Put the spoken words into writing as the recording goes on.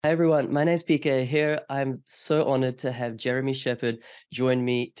Hi everyone, my name's PK here. I'm so honored to have Jeremy Shepherd join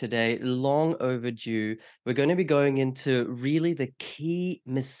me today. Long overdue. We're going to be going into really the key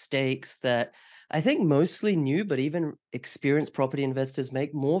mistakes that I think mostly new, but even experienced property investors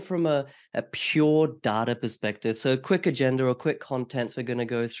make more from a pure data perspective. So, a quick agenda or quick contents we're going to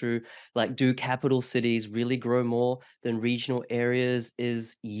go through, like, do capital cities really grow more than regional areas?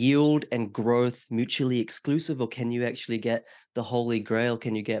 Is yield and growth mutually exclusive, or can you actually get the holy grail?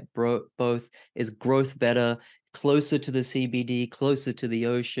 Can you get both? Is growth better closer to the CBD, closer to the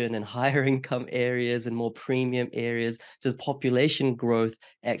ocean and higher income areas and more premium areas? Does population growth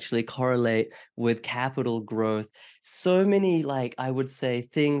actually correlate with capital growth? So many, like, I would say,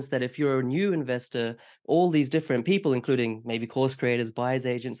 things that if you're a new investor, all these different people, including maybe course creators, buyers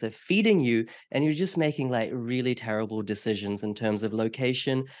agents, are feeding you, and you're just making like really terrible decisions in terms of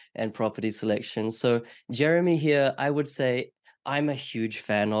location and property selection. So Jeremy here, I would say I'm a huge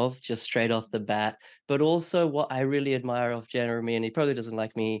fan of, just straight off the bat. But also what I really admire of Jeremy, and he probably doesn't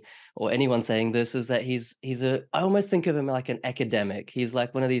like me or anyone saying this, is that he's a I almost think of him like an academic. He's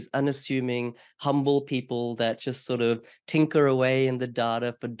like one of these unassuming, humble people that just sort of tinker away in the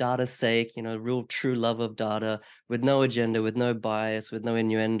data for data's sake, real true love of data, with no agenda, with no bias, with no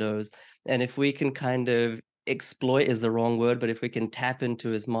innuendos. And if we can kind of exploit is the wrong word, but if we can tap into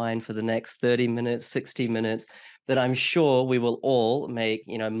his mind for the next 30 minutes, 60 minutes, that I'm sure we will all make,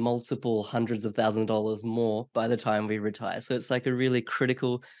 multiple hundreds of thousands of dollars more by the time we retire. So it's like a really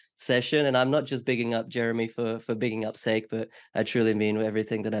critical session. And I'm not just bigging up Jeremy for bigging up sake, but I truly mean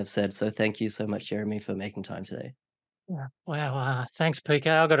everything that I've said. So thank you so much, Jeremy, for making time today. Yeah. Wow, thanks, PK.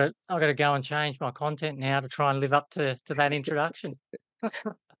 I've got to go and change my content now to try and live up to that introduction.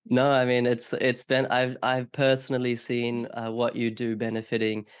 No, I mean it's been I've personally seen what you do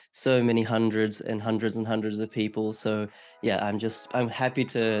benefiting so many hundreds and hundreds and hundreds of people. So yeah, I'm happy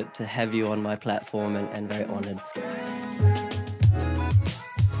to have you on my platform and very honored.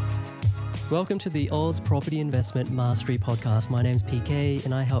 Welcome to the Oz Property Investment Mastery Podcast. My name's PK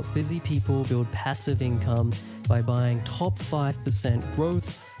and I help busy people build passive income by buying top 5%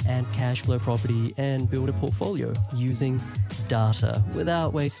 growth and cash flow property and build a portfolio using data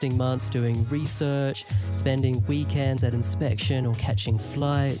without wasting months doing research, spending weekends at inspection or catching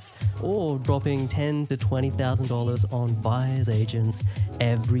flights, or dropping $10,000 to $20,000 on buyer's agents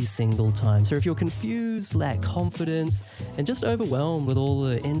every single time. So if you're confused, lack confidence, and just overwhelmed with all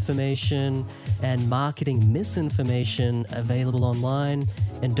the information and marketing misinformation available online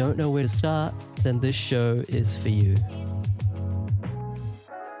and don't know where to start, then this show is for you.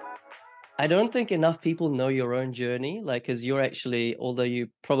 I don't think enough people know your own journey, like, because you're actually, although you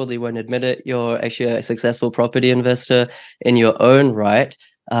probably won't admit it, you're actually a successful property investor in your own right.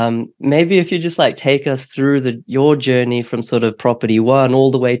 Maybe if you just like take us through your journey from sort of property one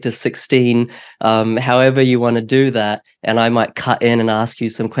all the way to 16, however you want to do that, and I might cut in and ask you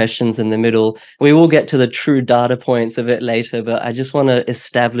some questions in the middle. We will get to the true data points of it later, but I just want to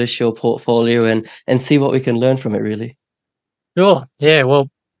establish your portfolio and see what we can learn from it, really. Sure. Yeah. Well,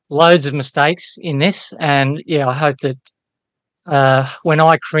 loads of mistakes in this, and yeah, I hope that when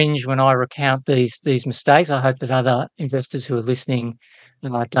I cringe when I recount these mistakes, I hope that other investors who are listening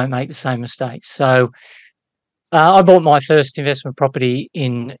don't make the same mistakes. So, I bought my first investment property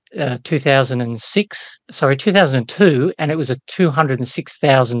in 2002, and it was a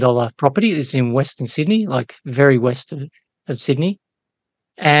 $206,000 property. It's in Western Sydney, like very west of Sydney.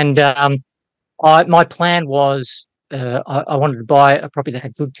 And my plan was I wanted to buy a property that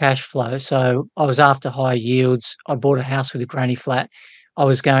had good cash flow. So I was after high yields. I bought a house with a granny flat. I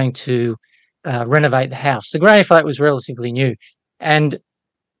was going to renovate the house. The granny flat was relatively new, and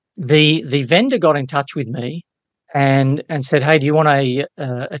the vendor got in touch with me and said, "Hey, do you want a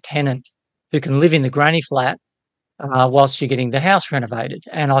tenant who can live in the granny flat whilst you're getting the house renovated?"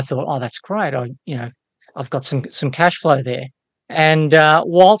 And I thought, "Oh, that's great. I've got some cash flow there." And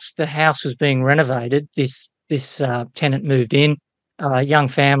whilst the house was being renovated, this tenant moved in, a young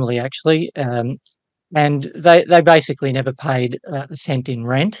family actually, and they basically never paid a cent in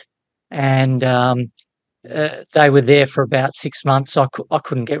rent, and they were there for about 6 months. I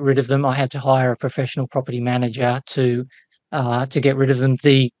couldn't get rid of them. I had to hire a professional property manager to get rid of them.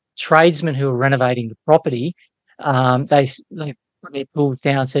 The tradesmen who were renovating the property, they put their tools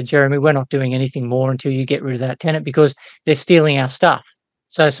down and said, "Jeremy, we're not doing anything more until you get rid of that tenant because they're stealing our stuff."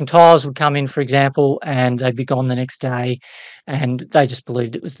 So some tiles would come in, for example, and they'd be gone the next day, and they just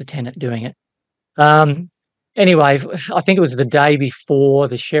believed it was the tenant doing it. Um, anyway, I think it was the day before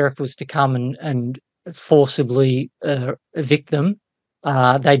the sheriff was to come and forcibly evict them.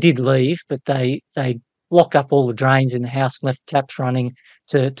 They did leave, but they locked up all the drains in the house, and left the taps running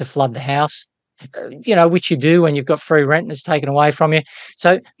to flood the house. Which you do when you've got free rent and it's taken away from you.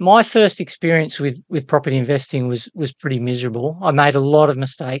 So my first experience with property investing was pretty miserable. I made a lot of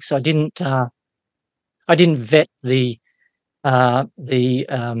mistakes. I didn't vet the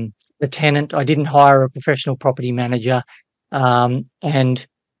tenant. I didn't hire a professional property manager. And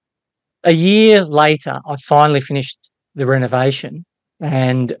a year later, I finally finished the renovation,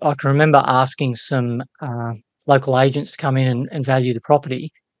 and I can remember asking some local agents to come in and value the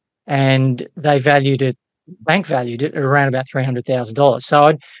property, and bank valued it at around about $300,000.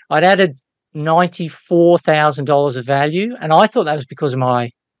 So I'd added $94,000 of value, and I thought that was because of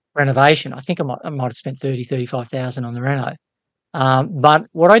my renovation. I think I might have spent 35,000 on the reno. But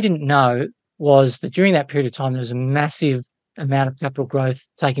what I didn't know was that during that period of time, there was a massive amount of capital growth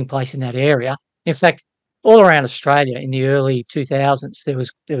taking place in that area. In fact, all around Australia in the early 2000s, there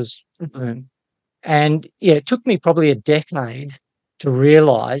was a boom. And yeah, it took me probably a decade to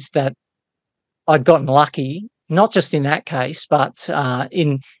realise that I'd gotten lucky, not just in that case, but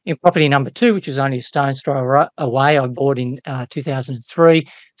in property number 2, which was only a stone's throw away. I bought in 2003,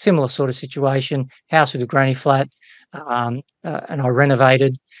 similar sort of situation, house with a granny flat, and I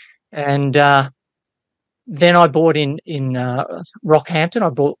renovated. And then I bought in Rockhampton. I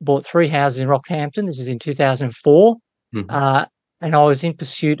bought 3 houses in Rockhampton. This is in 2004. Mhm. And I was in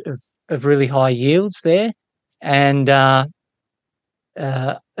pursuit of really high yields there. And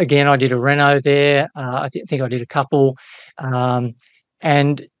again, I did a reno there. I think I did a couple.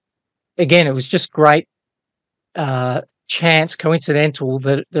 And again, it was just great chance, coincidental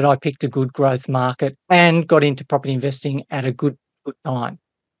that I picked a good growth market and got into property investing at a good time.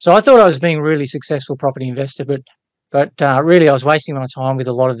 So I thought I was being a really successful property investor, but really I was wasting my time with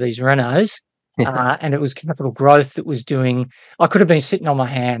a lot of these renos. And it was capital growth that was doing. I could have been sitting on my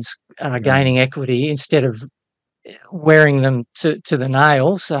hands gaining equity instead of wearing them to the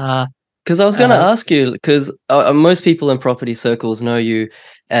nails. Because I was going to ask you, because most people in property circles know you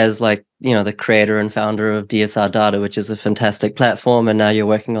as the creator and founder of DSR Data, which is a fantastic platform, and now you're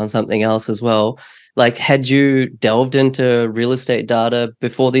working on something else as well. Had you delved into real estate data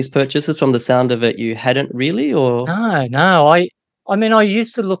before these purchases? From the sound of it, you hadn't really, or? No. I mean, I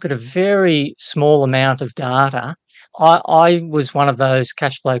used to look at a very small amount of data. I was one of those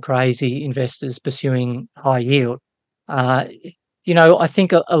cash flow crazy investors pursuing high yield. I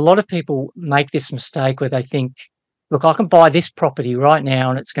think a lot of people make this mistake where they think, look, I can buy this property right now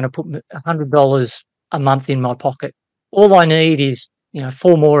and it's going to put $100 a month in my pocket. All I need is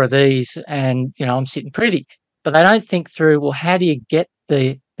 4 more of these, and I'm sitting pretty. But they don't think through, well, how do you get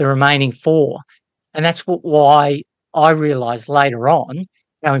the remaining 4? And that's why I realised later on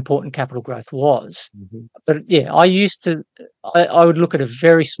how important capital growth was. Mhm. But yeah, I would look at a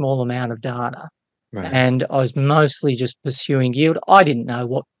very small amount of data, Right. and I was mostly just pursuing yield. I didn't know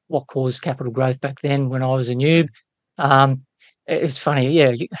what caused capital growth back then when I was a noob. It's funny,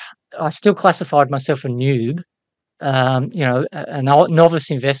 yeah. I still classified myself a noob, a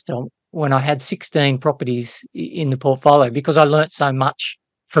novice investor when I had 16 properties in the portfolio, because I learnt so much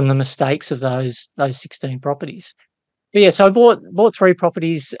from the mistakes of those 16 properties. But yeah, so I bought 3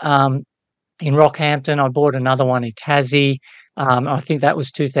 properties in Rockhampton. I bought another one in Tassie. I think that was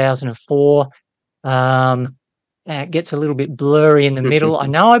 2004. It gets a little bit blurry in the middle. I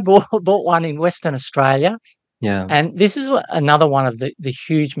know I bought one in Western Australia. Yeah. And this is another one of the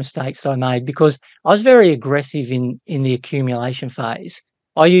huge mistakes that I made, because I was very aggressive in the accumulation phase.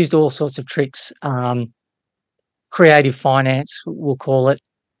 I used all sorts of tricks, creative finance, we'll call it.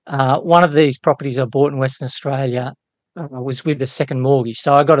 One of these properties I bought in Western Australia was with a second mortgage.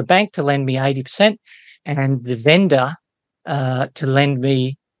 So I got a bank to lend me 80% and the vendor to lend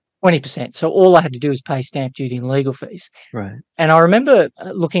me 20%. So all I had to do was pay stamp duty and legal fees. Right. And I remember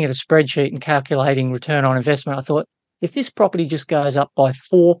looking at a spreadsheet and calculating return on investment. I thought, if this property just goes up by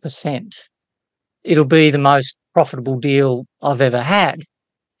 4%, it'll be the most profitable deal I've ever had.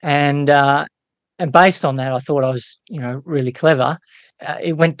 And based on that, I thought I was, really clever.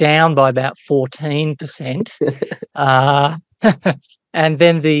 It went down by about 14%. And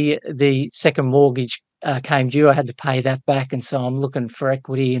then the second mortgage came due. I had to pay that back, and so I'm looking for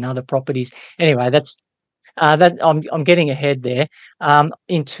equity in other properties. Anyway, that's that I'm getting ahead there.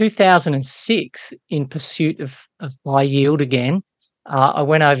 In 2006, in pursuit of high yield again, I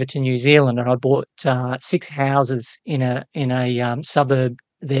went over to New Zealand and I bought 6 houses in a suburb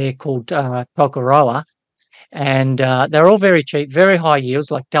there called Tokoroa, and they're all very cheap, very high yields,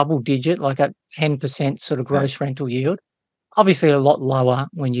 like double digit, like a 10% sort of gross rental yield. Obviously, a lot lower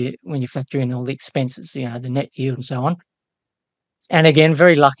when you factor in all the expenses, the net yield and so on. And again,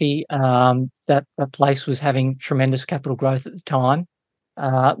 very lucky that the place was having tremendous capital growth at the time.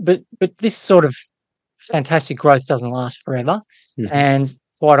 But this sort of fantastic growth doesn't last forever, and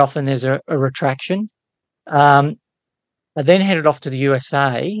quite often there's a retraction. I then headed off to the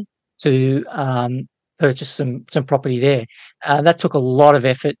USA to purchase some property there. That took a lot of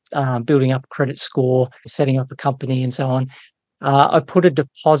effort, building up a credit score, setting up a company, and so on. I put a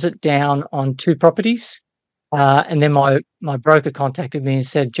deposit down on 2 properties, and then my broker contacted me and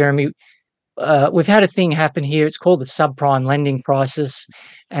said, "Jeremy, we've had a thing happen here. It's called the subprime lending crisis,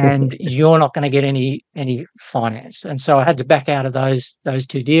 and you're not going to get any finance." And so I had to back out of those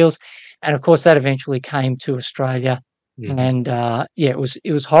 2 deals, and of course that eventually came to Australia. And it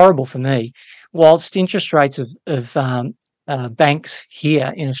was horrible for me. Whilst interest rates of banks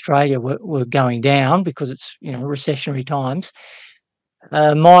here in Australia were going down because it's recessionary times,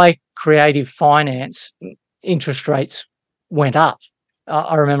 my creative finance interest rates went up.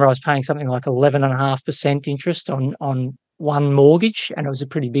 I remember I was paying something like 11.5% interest on one mortgage, and it was a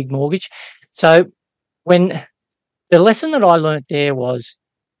pretty big mortgage. So when the lesson that I learnt there was,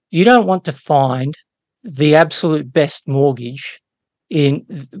 you don't want to find the absolute best mortgage in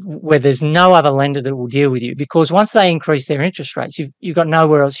where there's no other lender that will deal with you, because once they increase their interest rates, you've got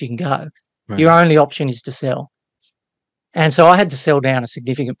nowhere else you can go. Right. Your only option is to sell. And so I had to sell down a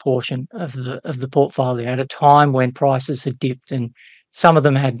significant portion of the portfolio at a time when prices had dipped and some of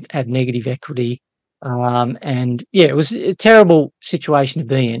them had negative equity. It was a terrible situation to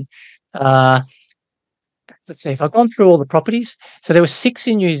be in. Let's see if I've gone through all the properties. So there were 6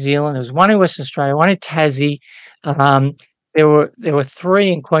 in New Zealand. There was 1 in Western Australia, 1 in Tassie. There were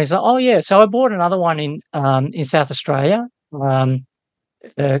 3 in Queensland. Oh yeah, so I bought another one in South Australia,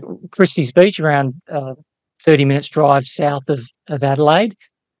 Christie's Beach, around 30 minutes drive south of Adelaide,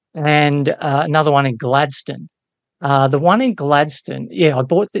 and another one in Gladstone. The one in Gladstone, I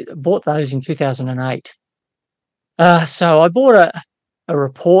bought those in 2008. So I bought a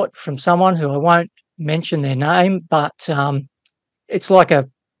report from someone who I won't mention their name, but it's like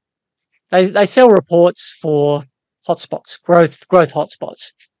they sell reports for hotspots, growth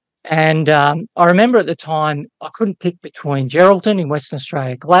hotspots. And I remember at the time I couldn't pick between Geraldton in Western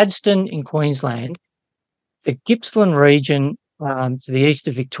Australia, Gladstone in Queensland, the Gippsland region to the east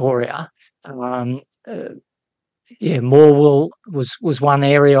of Victoria. Morwell was one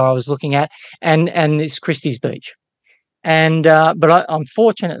area I was looking at, and this Christie's Beach. And but I'm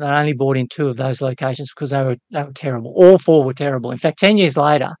fortunate that I only bought in 2 of those locations because they were terrible. All 4 were terrible. In fact, 10 years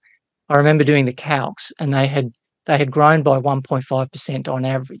later, I remember doing the calcs, and they had grown by 1.5% on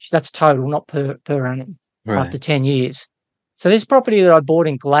average. That's total, not per annum. Right. After 10 years. So this property that I bought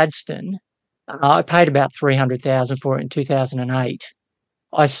in Gladstone, I paid about $300,000 for it in 2008.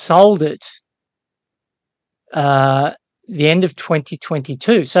 I sold it the end of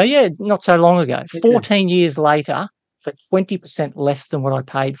 2022. So not so long ago. 14 years later, for 20% less than what I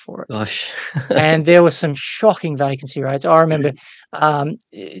paid for it. Gosh. And there were some shocking vacancy rates. I remember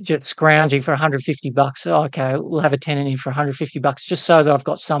just scrounging for $150. Okay, we'll have a tenant in for $150 just so that I've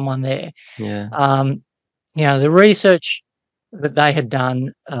got someone there. Yeah. The research that they had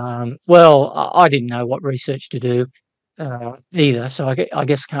done, I didn't know what research to do either, so I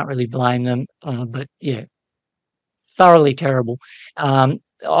guess I can't really blame them. But thoroughly terrible.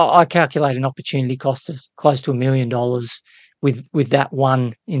 I calculate an opportunity cost of close to $1 million with that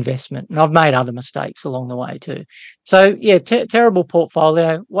one investment, and I've made other mistakes along the way too. So terrible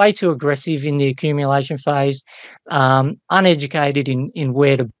portfolio, way too aggressive in the accumulation phase, uneducated in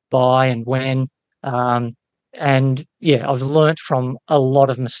where to buy and when, and I've learnt from a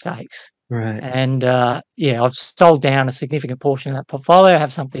lot of mistakes. Right. And I've sold down a significant portion of that portfolio. I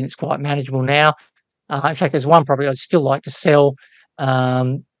have something that's quite manageable now. In fact, there's one property I'd still like to sell.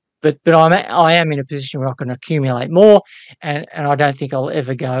 But I am in a position where I can accumulate more, and I don't think I'll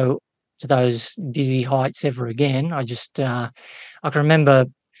ever go to those dizzy heights ever again. I can remember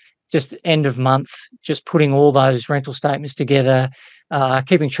just end of month, just putting all those rental statements together,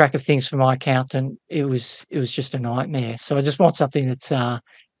 keeping track of things for my accountant. It was just a nightmare. So I just want something that's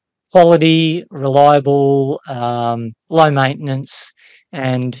quality, reliable, low maintenance,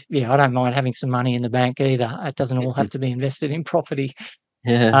 and I don't mind having some money in the bank either. It doesn't all have to be invested in property.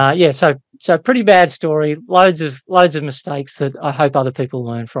 Yeah. So pretty bad story. Loads of mistakes that I hope other people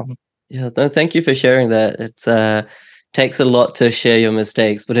learn from. Yeah, no, thank you for sharing that. It takes a lot to share your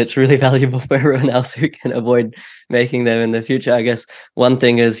mistakes, but it's really valuable for everyone else who can avoid making them in the future. I guess one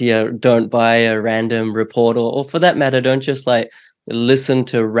thing is, don't buy a random report, or for that matter, don't just listen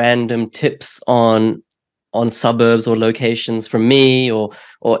to random tips on on suburbs or locations from me or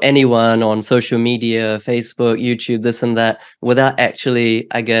anyone on social media, Facebook, YouTube, this and that, without actually,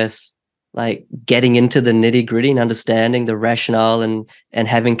 I guess, like getting into the nitty gritty and understanding the rationale and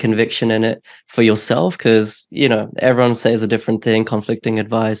having conviction in it for yourself. Because, you know, everyone says a different thing, conflicting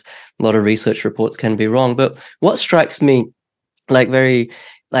advice, a lot of research reports can be wrong. But what strikes me, like very,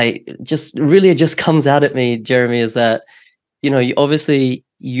 like just really it just comes out at me, Jeremy, is that, you know, obviously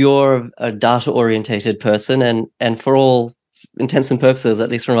you're a data orientated person, and for all intents and purposes, at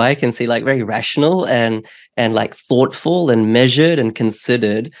least from what I can see, like very rational and like thoughtful and measured and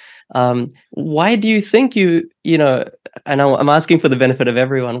considered. Why do you think you know, and I'm asking for the benefit of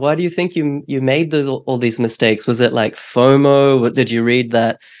everyone, why do you think you made those all these mistakes? Was it like FOMO? Did you read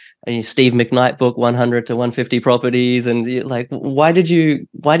that Steve McKnight book, 100 to 150 properties, and like why did you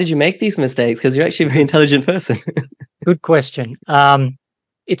make these mistakes? Because you're actually a very intelligent person. Good question.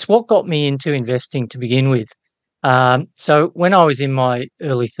 It's what got me into investing to begin with. So when I was in my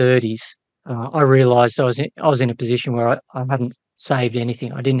early 30s, I realised I was in a position where I hadn't saved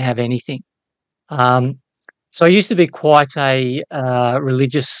anything. I didn't have anything. So I used to be quite a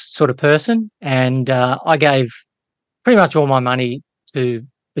religious sort of person, and I gave pretty much all my money to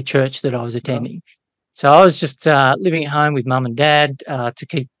the church that I was attending. So I was just living at home with mum and dad to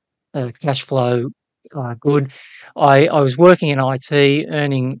keep cash flow good. I was working in IT,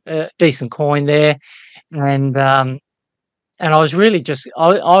 earning decent coin there, and I was really just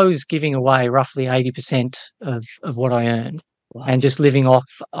I was giving away roughly 80% of what I earned, Wow. and just living off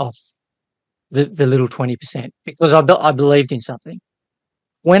the little 20% because I believed in something.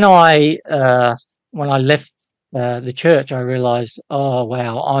 When I left the church, I realized, oh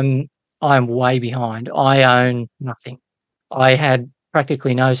wow, I'm way behind. I own nothing. I had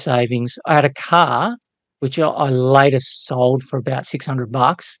practically no savings. I had a car, which I later sold for about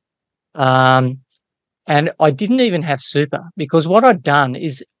 $600. And I didn't even have super because what I'd done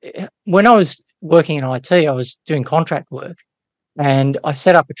is when I was working in IT, I was doing contract work, and I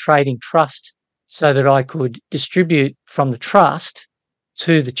set up a trading trust so that I could distribute from the trust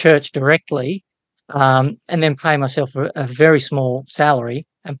to the church directly, and then pay myself a very small salary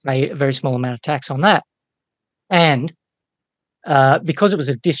and pay a very small amount of tax on that. And because it was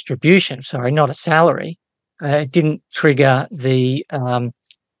a distribution, sorry, not a salary, it didn't trigger the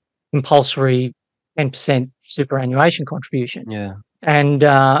compulsory 10% superannuation contribution. Yeah. And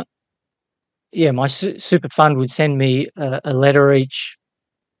yeah, my super fund would send me a letter each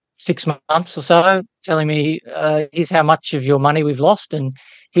 6 months or so telling me, here's how much of your money we've lost, and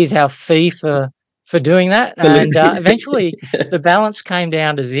here's our fee for doing that. And eventually the balance came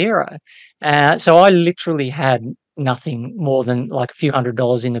down to zero. So I literally had nothing more than like a few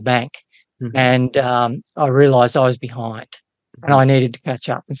 $100s in the bank. Mhm. And I realized I was behind and I needed to catch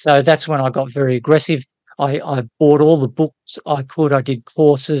up. And so that's when I got very aggressive. I bought all the books I could. I did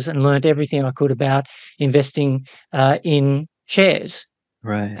courses and learned everything I could about investing in shares.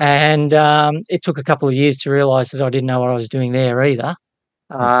 Right. And it took a couple of years to realize that I didn't know what I was doing there either.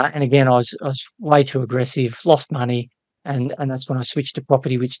 And again, I was way too aggressive, lost money, and that's when I switched to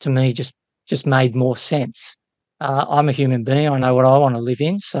property, which to me just made more sense. I'm a human being. I know what I want to live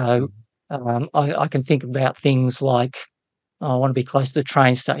in, so I can think about things like I want to be close to the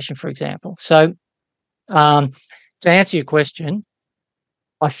train station, for example. So to answer your question,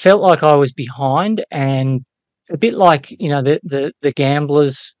 I felt like I was behind, and a bit like the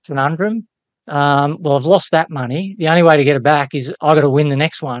gambler's conundrum. Well, I've lost that money. The only way to get it back is I got to win the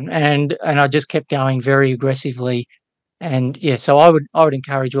next one, and I just kept going very aggressively. And yeah, so I would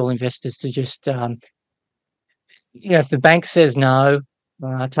encourage all investors to just if the bank says no,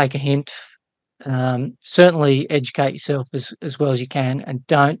 take a hint. Certainly educate yourself as well as you can, and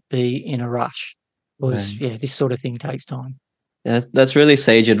don't be in a rush because Right. this sort of thing takes time. That's really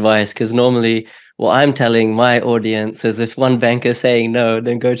sage advice, because normally what I'm telling my audience is if one bank is saying no,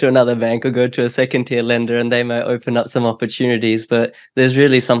 then go to another bank or go to a second tier lender and they might open up some opportunities. But there's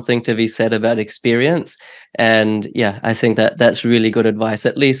really something to be said about experience. And yeah, I think that's really good advice.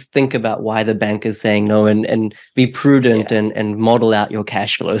 At least think about why the bank is saying no, and be prudent and model out your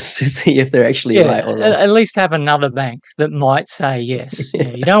cash flows to see if they're actually right or wrong. At least have another bank that might say yes. Yeah,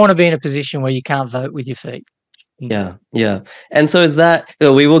 you don't want to be in a position where you can't vote with your feet. Yeah. And so is that,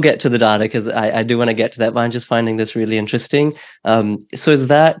 we will get to the data because I do want to get to that, but I'm just finding this really interesting. So is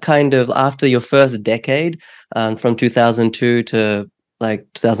that kind of after your first decade, from 2002 to like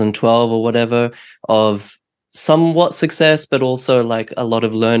 2012 or whatever, of somewhat success, but also like a lot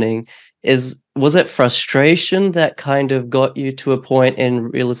of learning, was it frustration that kind of got you to a point in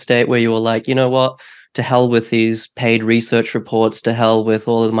real estate where you were like, you know what, to hell with these paid research reports, to hell with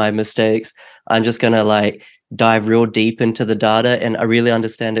all of my mistakes. I'm just going to like dive real deep into the data and I really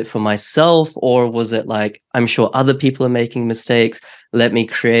understand it for myself? Or was it like, I'm sure other people are making mistakes, let me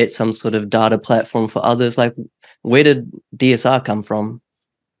create some sort of data platform for others? Like, where did DSR come from?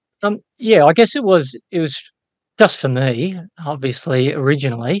 Yeah, I guess it was just for me, obviously,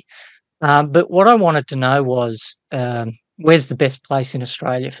 originally. But what I wanted to know was, where's the best place in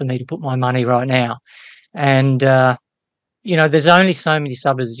Australia for me to put my money right now? And there's only so many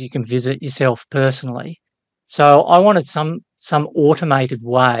suburbs you can visit yourself personally. So I wanted some automated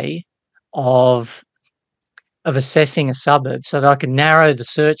way of assessing a suburb so that I could narrow the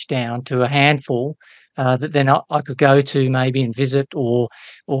search down to a handful that then I could go to maybe and visit or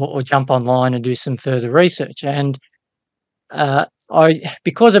jump online and do some further research. And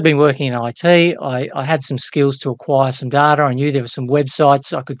because I've been working in IT, I had some skills to acquire some data. I knew there were some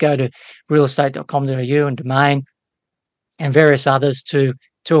websites I could go to, realestate.com.au and Domain and various others to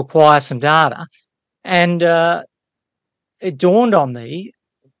acquire some data. And it dawned on me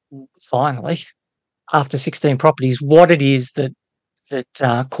finally, after 16 properties, what it is that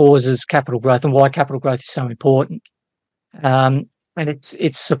causes capital growth and why capital growth is so important. And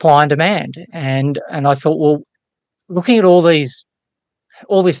it's supply and demand. And I thought, well, looking at all this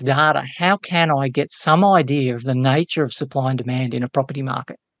data, how can I get some idea of the nature of supply and demand in a property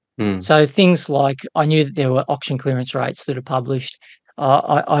market? So things like, I knew that there were auction clearance rates that are published.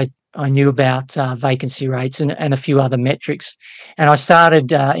 I knew about vacancy rates and a few other metrics, and I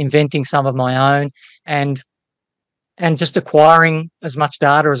started inventing some of my own and just acquiring as much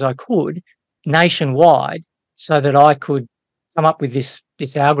data as I could nationwide, so that I could come up with this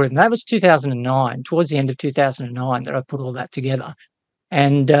algorithm. That was 2009, towards the end of 2009, that I put all that together.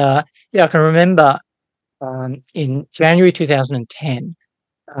 And I can remember in January 2010.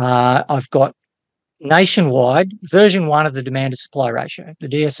 I've got nationwide version 1 of the demand to supply ratio, the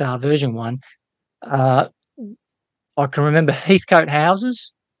DSR version 1. I can remember Heathcote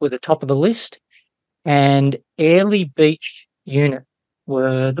houses were the top of the list, and Airlie Beach unit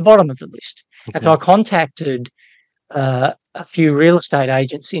were the bottom of the list. Okay. And so I contacted a few real estate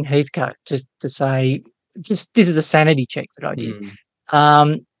agents in Heathcote to say, this is a sanity check that I did.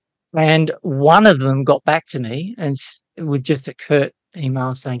 And one of them got back to me and with just a curt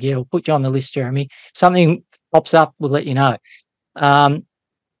email saying, yeah, we'll put you on the list, Jeremy. If something pops up, we'll let you know.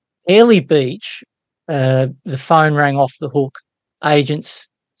 Airlie Beach, the phone rang off the hook. Agents,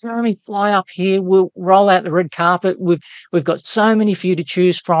 Jeremy, fly up here. We'll roll out the red carpet. We've got so many for you to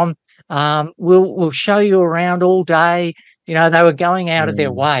choose from. We'll show you around all day. They were going out of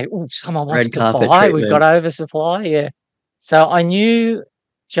their way. Oh, someone wants to buy. Treatment. We've got oversupply. Yeah. So I knew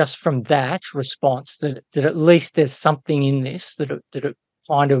just from that response that at least there's something in this that it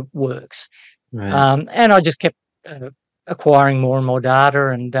kind of works. Right. And I just kept acquiring more and more data,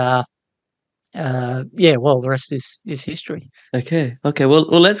 and the rest is history. Okay. Well,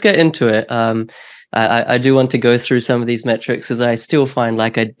 let's get into it. I do want to go through some of these metrics, as I still find,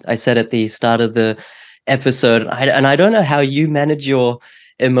 like I said at the start of the episode, and I don't know how you manage your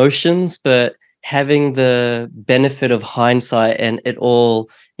emotions, but having the benefit of hindsight and it all,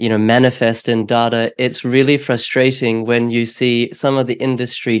 manifest in data, it's really frustrating when you see some of the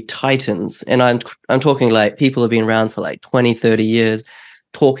industry titans, and I'm talking like people have been around for like 20, 30 years,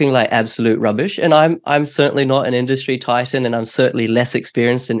 talking like absolute rubbish. And I'm certainly not an industry titan, and I'm certainly less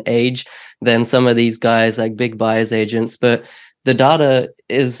experienced in age than some of these guys like big buyers agents, but the data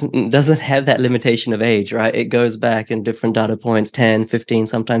doesn't have that limitation of age, right? It goes back in different data points, 10, 15,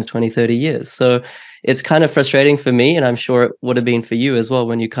 sometimes 20, 30 years. So it's kind of frustrating for me, and I'm sure it would have been for you as well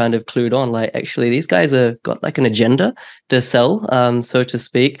when you kind of clued on, like, actually, these guys have got like an agenda to sell, so to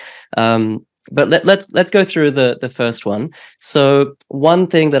speak. But let's go through the first one. So one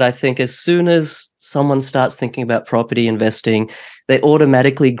thing that I think, as soon as someone starts thinking about property investing, they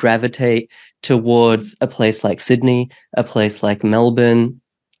automatically gravitate towards a place like Sydney, a place like Melbourne,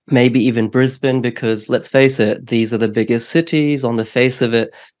 maybe even Brisbane, because let's face it, these are the biggest cities on the face of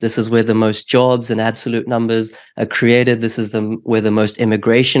it. This is where the most jobs and absolute numbers are created. This is where the most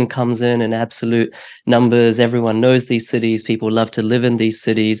immigration comes in absolute numbers. Everyone knows these cities. People love to live in these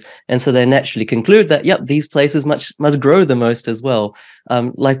cities. And so they naturally conclude that, yep, these places must grow the most as well.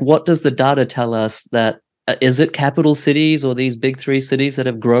 What does the data tell us? That is it capital cities or these big three cities that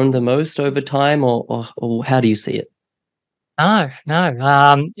have grown the most over time, or how do you see it? No.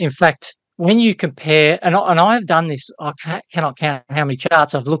 In fact, when you compare, and I've done this, I cannot count how many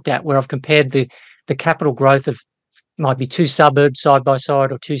charts I've looked at where I've compared the capital growth of, might be two suburbs side by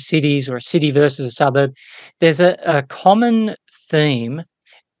side, or two cities, or a city versus a suburb. There's a common theme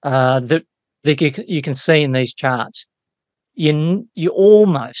that that you can see in these charts, you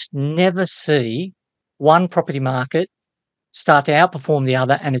almost never see one property market start to outperform the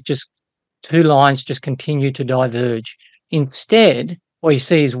other, and it just two lines just continue to diverge. Instead, what you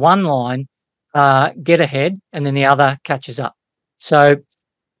see is one line get ahead, and then the other catches up. So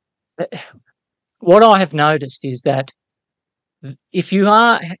what I have noticed is that if you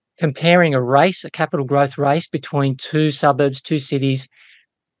are comparing a capital growth race between two suburbs, two cities,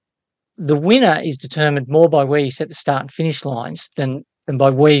 the winner is determined more by where you set the start and finish lines than by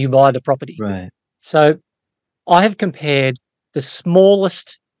where you buy the property. Right. So I have compared the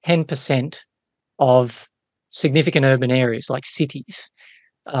smallest 10% of significant urban areas like cities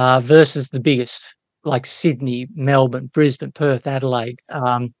versus the biggest like Sydney, Melbourne, Brisbane, Perth, Adelaide,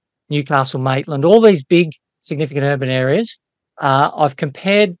 Newcastle, Maitland, all these big significant urban areas. I've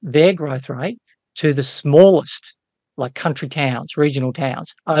compared their growth rate to the smallest like country towns, regional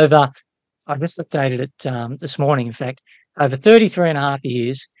towns over, I just updated it this morning, in fact, over 33 and a half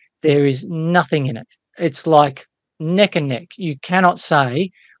years, there is nothing in it. It's like neck and neck. You cannot say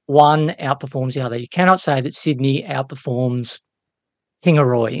one outperforms the other. You cannot say that Sydney outperforms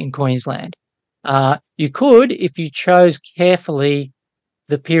Kingaroy in Queensland. You could if you chose carefully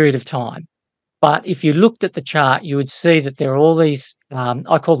the period of time. But if you looked at the chart, you would see that there are all these,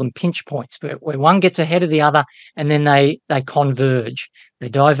 I call them pinch points, where one gets ahead of the other and then they converge. They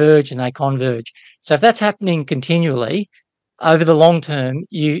diverge and they converge. So if that's happening continually, over the long term,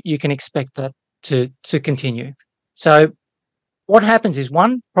 you can expect that to continue. So what happens is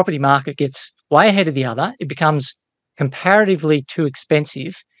one property market gets way ahead of the other. It becomes comparatively too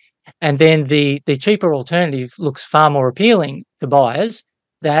expensive. And then the cheaper alternative looks far more appealing to buyers.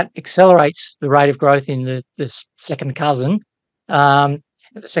 That accelerates the rate of growth in the second cousin, the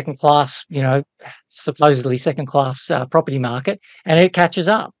second class, supposedly second class property market, and it catches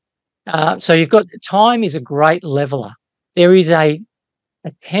up. So you've got time is a great leveler. There is a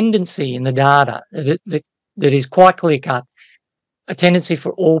tendency in the data that is quite clear cut, a tendency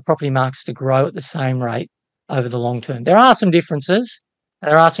for all property markets to grow at the same rate over the long term. There are some differences,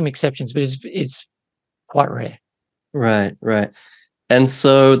 there are some exceptions, but it's quite rare. Right, right. And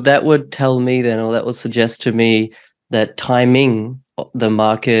so that would tell me then, or that would suggest to me that timing the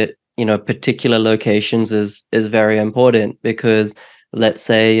market, particular locations is very important, because let's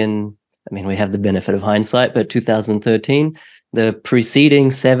say we have the benefit of hindsight, but 2013, the preceding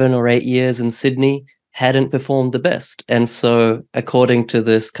 7 or 8 years in Sydney hadn't performed the best. And so according to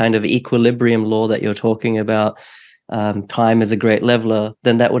this kind of equilibrium law that you're talking about, time is a great leveler,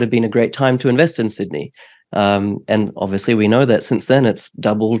 then that would have been a great time to invest in Sydney. And obviously we know that since then it's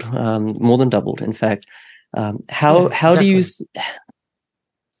doubled, more than doubled, in fact. How do you,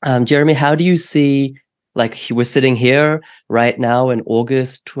 Jeremy, how do you see, like we're sitting here right now in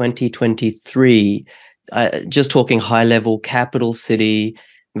August 2023, just talking high level capital city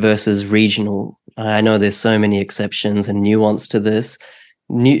versus regional. I know there's so many exceptions and nuance to this.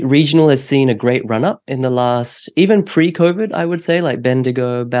 Regional has seen a great run up in the last, even pre-COVID, I would say, like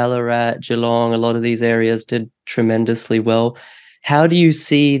Bendigo, Ballarat, Geelong, a lot of these areas did tremendously well. How do you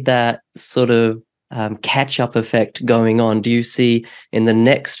see that sort of catch-up effect going on? Do you see in the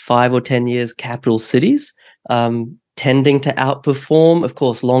next 5 or 10 years capital cities tending to outperform? Of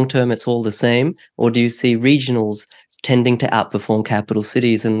course, long-term, it's all the same. Or do you see regionals tending to outperform capital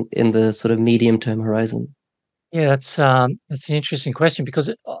cities in the sort of medium-term horizon? Yeah, that's an interesting question, because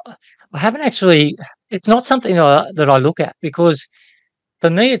I haven't actually. It's not something that I look at, because for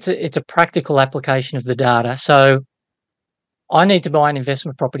me it's a practical application of the data. So I need to buy an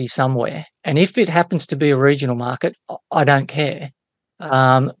investment property somewhere, and if it happens to be a regional market, I don't care.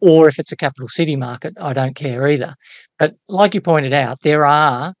 Or if it's a capital city market, I don't care either. But like you pointed out, there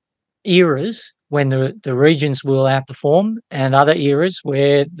are eras when the regions will outperform, and other eras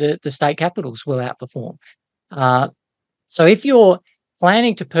where the state capitals will outperform. So if you're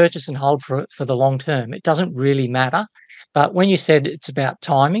planning to purchase and hold for the long term, it doesn't really matter. But when you said it's about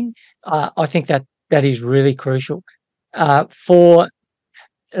timing, I think that is really crucial. For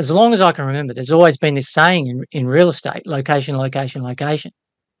as long as I can remember, there's always been this saying in real estate: location, location, location.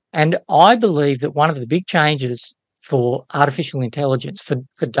 And I believe that one of the big changes for artificial intelligence,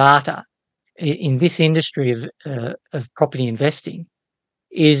 for data in this industry of property investing,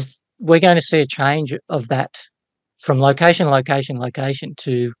 is we're going to see a change of that from location, location, location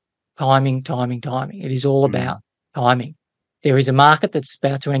to timing, timing, timing. It is all about timing. There is a market that's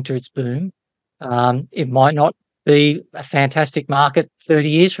about to enter its boom. It might not be a fantastic market 30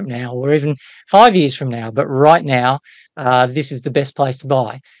 years from now, or even 5 years from now, but right now, this is the best place to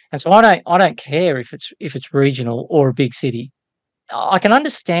buy. And so I don't care if it's regional or a big city. I can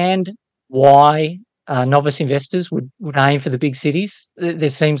understand why novice investors would aim for the big cities. There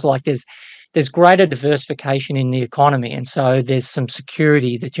seems like there's greater diversification in the economy, and so there's some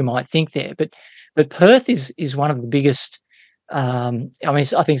security that you might think there. But Perth is one of the biggest. I mean,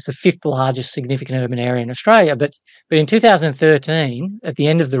 I think it's the fifth largest significant urban area in Australia. But in 2013, at the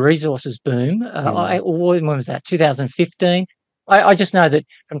end of the resources boom, when was that? 2015. I just know that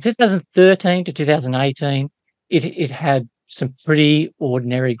from 2013 to 2018, it had some pretty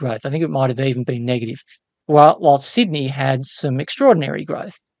ordinary growth. I think it might have even been negative, while Sydney had some extraordinary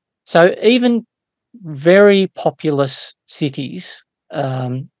growth. So even very populous cities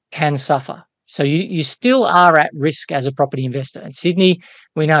can suffer. So you still are at risk as a property investor. And Sydney,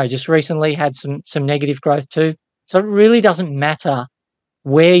 we know, just recently had some negative growth too. So it really doesn't matter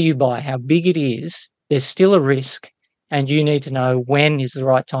where you buy, how big it is, there's still a risk, and you need to know when is the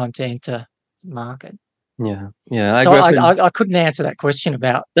right time to enter the market. Yeah. I couldn't answer that question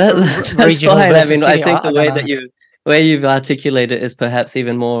about that's regional fine. I versus mean, I city. think the way don't that know. you've articulated it is perhaps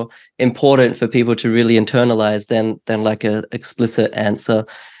even more important for people to really internalize than like a explicit answer.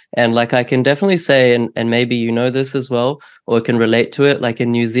 And like I can definitely say, and maybe you know this as well, or can relate to it, like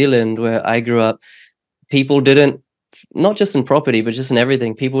in New Zealand where I grew up, people didn't, not just in property, but just in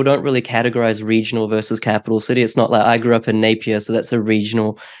everything, people don't really categorize regional versus capital city. It's not like I grew up in Napier, so that's a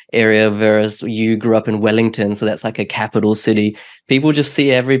regional area, whereas you grew up in Wellington, so that's like a capital city. People just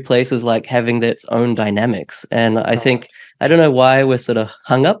see every place as like having its own dynamics. And I think, I don't know why we're sort of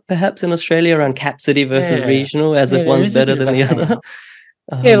hung up perhaps in Australia around cap city versus regional, as if There one's is a better bit of than a the hang other. up.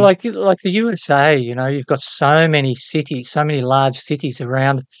 Yeah, like the USA, you've got so many cities, so many large cities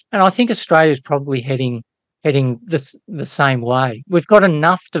around, and I think Australia is probably heading the same way. We've got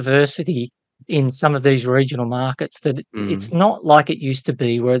enough diversity in some of these regional markets that it's not like it used to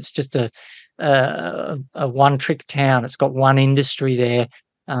be, where it's just a one-trick town. It's got one industry there,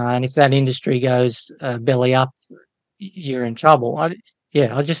 and if that industry goes belly up, you're in trouble. I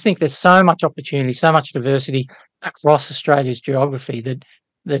just think there's so much opportunity, so much diversity across Australia's geography that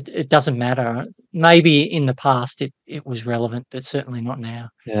it doesn't matter. Maybe in the past it was relevant, but certainly not now.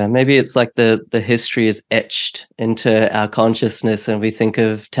 Yeah, maybe it's like the history is etched into our consciousness, and we think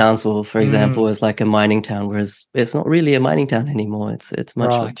of Townsville, for example, as like a mining town, whereas it's not really a mining town anymore. It's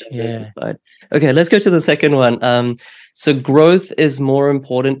much more Right, yeah. diversified. Okay, let's go to the second one. So growth is more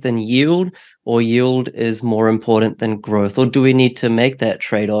important than yield, or yield is more important than growth, or do we need to make that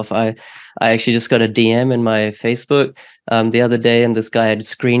trade-off? I actually just got a DM in my Facebook the other day, and this guy had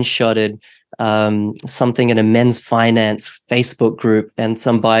screenshotted something in a men's finance Facebook group, and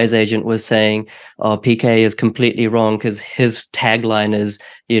some buyer's agent was saying, oh, PK is completely wrong because his tagline is,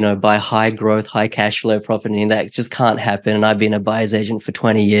 buy high growth, high cash flow property, and that just can't happen. And I've been a buyer's agent for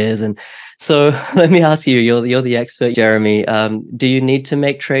 20 years. And so let me ask you, you're the expert, Jeremy. Do you need to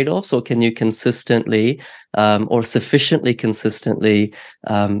make trade-offs, or can you consistently or sufficiently consistently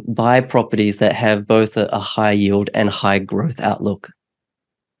buy properties that have both a high yield and high growth outlook?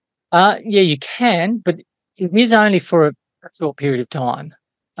 Yeah, you can, but it is only for a short period of time,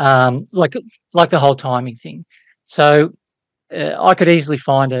 like the whole timing thing. So I could easily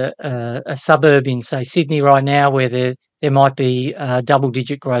find a suburb in, say, Sydney right now where there might be a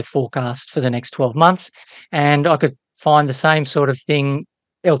double-digit growth forecast for the next 12 months, and I could find the same sort of thing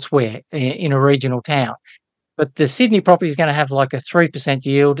elsewhere in a regional town. But the Sydney property is going to have like a 3%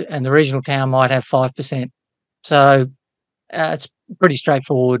 yield, and the regional town might have 5%. So it's pretty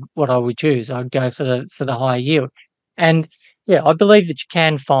straightforward what I would choose. I'd go for the higher yield. And yeah, I believe that you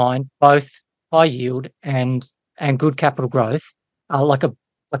can find both high yield and good capital growth, like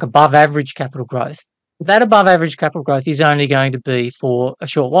above average capital growth. That above average capital growth is only going to be for a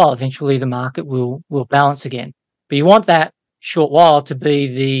short while. Eventually the market will balance again. But you want that short while to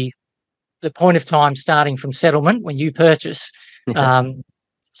be the point of time starting from settlement when you purchase,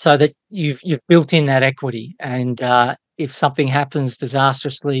 so that you've built in that equity, and if something happens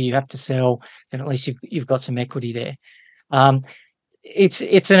disastrously, you have to sell, then at least you've got some equity there.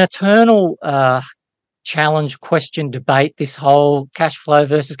 It's an eternal challenge, question, debate, this whole cash flow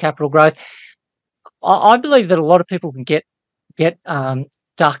versus capital growth. I believe that a lot of people can get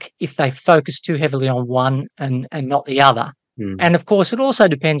stuck if they focus too heavily on one and not the other. And of course, it also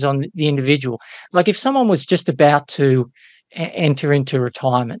depends on the individual. Like if someone was just about to enter into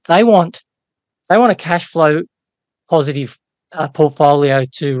retirement, they want a cash flow positive portfolio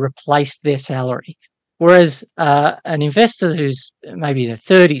to replace their salary. Whereas an investor who's maybe in their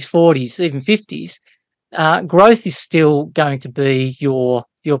 30s, 40s, even 50s, growth is still going to be your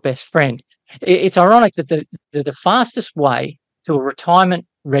best friend. It's ironic that the fastest way to a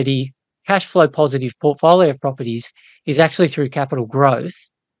retirement-ready, cash flow positive portfolio of properties is actually through capital growth.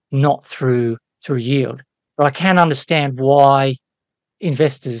 not through yield. But I can understand why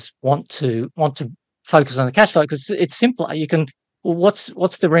investors want to focus on the cash flow, because it's simpler. You can, well,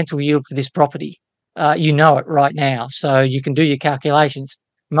 what's the rental yield for this property? You know it right now, so you can do your calculations.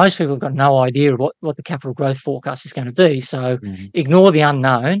 Most people have got no idea what the capital growth forecast is going to be, so ignore the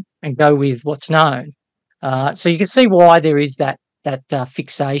unknown and go with what's known. So you can see why there is that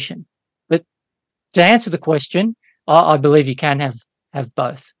fixation. But to answer the question, I believe you can have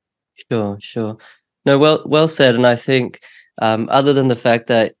both. Sure. No, well said. And I think other than the fact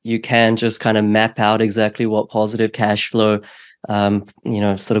that you can just kind of map out exactly what positive cash flow,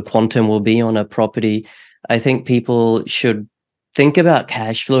 sort of quantum will be on a property, I think people should think about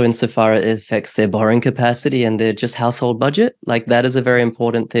cash flow insofar as it affects their borrowing capacity and their just household budget. Like that is a very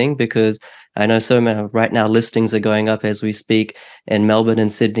important thing, because I know so many right now listings are going up as we speak in Melbourne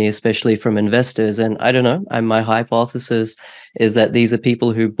and Sydney, especially from investors. And I don't know, my hypothesis is that these are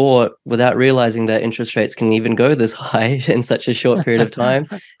people who bought without realizing that interest rates can even go this high in such a short period of time.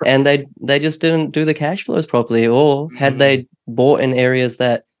 And they just didn't do the cash flows properly, or had they bought in areas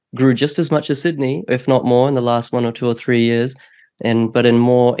that grew just as much as Sydney, if not more, in the last 1 or 2 or 3 years, but in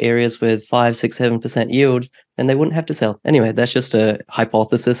more areas with 5, 6, 7% yields, then they wouldn't have to sell. Anyway, that's just a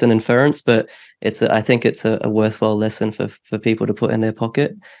hypothesis and inference, but I think it's a worthwhile lesson for people to put in their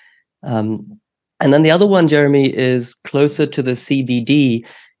pocket. And then the other one, Jeremy, is closer to the CBD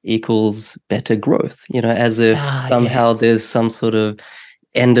equals better growth, as if somehow there's some sort of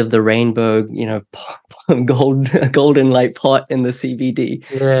end of the rainbow, golden light pot in the CBD.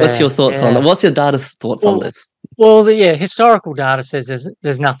 What's your thoughts on that? What's your data thoughts on this? Well, historical data says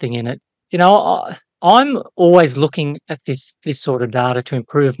there's nothing in it. I'm always looking at this sort of data to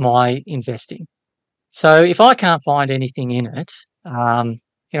improve my investing. So if I can't find anything in it, I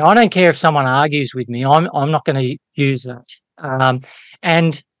don't care if someone argues with me. I'm not going to use that.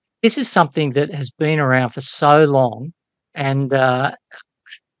 And this is something that has been around for so long, and I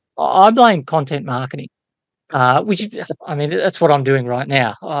blame content marketing. Which, I mean, that's what I'm doing right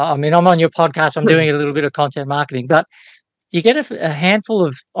now. I'm on your podcast, I'm doing a little bit of content marketing, but you get a handful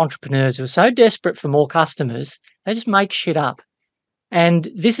of entrepreneurs who are so desperate for more customers, they just make shit up. And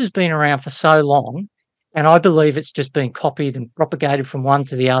this has been around for so long, and I believe it's just been copied and propagated from one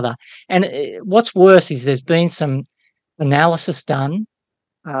to the other. And what's worse is there's been some analysis done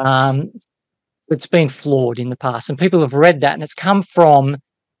that's been flawed in the past, and people have read that, and it's come from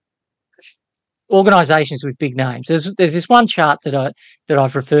organisations with big names. There's this one chart that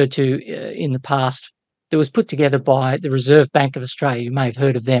I've referred to in the past that was put together by the Reserve Bank of Australia. You may have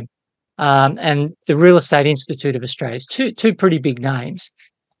heard of them, and the Real Estate Institute of Australia. Two pretty big names,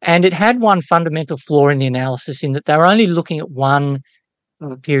 and it had one fundamental flaw in the analysis, in that they were only looking at one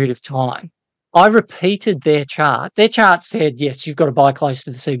period of time. I repeated their chart. Their chart said, yes, you've got to buy close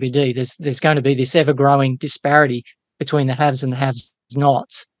to the CBD. There's going to be this ever-growing disparity between the haves and the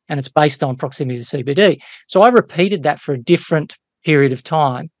have-nots, and it's based on proximity to CBD. So I repeated that for a different period of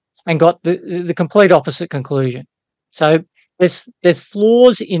time and got the complete opposite conclusion. So there's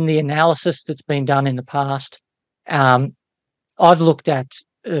flaws in the analysis that's been done in the past. I've looked at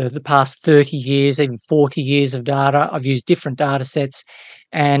the past 30 years, even 40 years of data. I've used different data sets,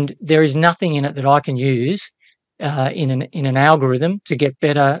 and there is nothing in it that I can use in an algorithm to get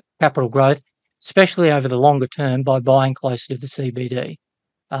better capital growth, especially over the longer term, by buying closer to the CBD.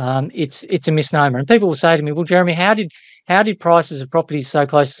 It's a misnomer. And people will say to me, well, Jeremy, how did prices of properties so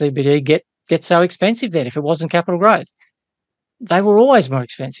close to CBD get so expensive then if it wasn't capital growth? They were always more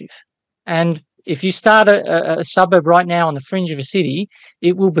expensive. And if you start a suburb right now on the fringe of a city,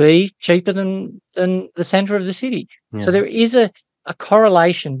 it will be cheaper than the centre of the city. Yeah. So there is a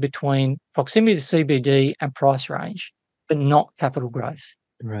correlation between proximity to CBD and price range, but not capital growth.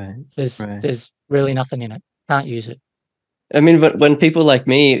 Right. There's really nothing in it. Can't use it. I mean, when people like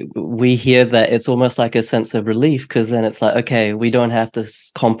me, we hear that, it's almost like a sense of relief, because then it's like, okay, we don't have to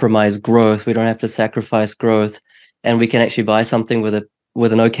compromise growth. We don't have to sacrifice growth, and we can actually buy something with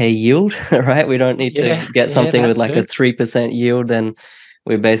an okay yield, right? We don't need to get something with like a 3% yield, and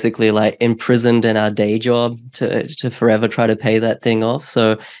we're basically like imprisoned in our day job to forever try to pay that thing off.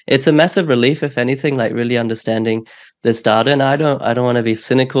 So it's a massive relief, if anything, like really understanding this data. And I don't want to be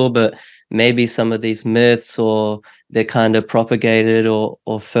cynical, but maybe some of these myths, or they're kind of propagated or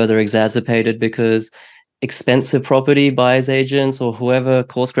further exacerbated because expensive property buyers agents or whoever,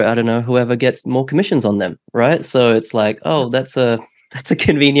 whoever gets more commissions on them, right? So it's like, oh, that's a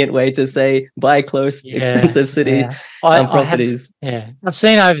convenient way to say buy close, expensive city properties. I've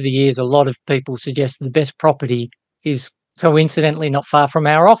seen over the years a lot of people suggest the best property is coincidentally not far from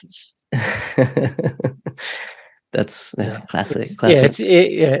our office. That's Yeah, classic, it's classic.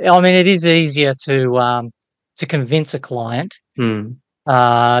 yeah. I mean, it is easier to convince a client Mm,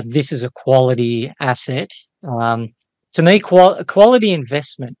 this is a quality asset. Um, to me, quality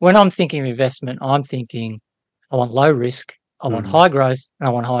investment. When I'm thinking of investment, I'm thinking I want low risk, I want mm, high growth, and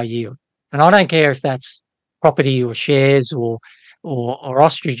I want high yield. And I don't care if that's property or shares or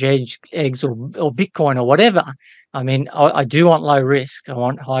ostrich eggs or Bitcoin or whatever. I mean, I do want low risk, I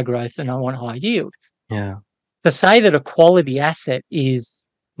want high growth, and I want high yield. yeah. To say that a quality asset is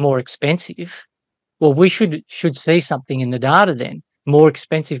more expensive, well, we should see something in the data then. More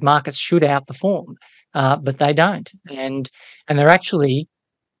expensive markets should outperform, but they don't, and they're actually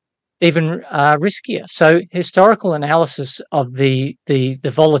even riskier. So historical analysis of the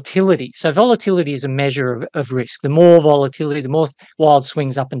volatility. So volatility is a measure of risk. The more volatility, the more wild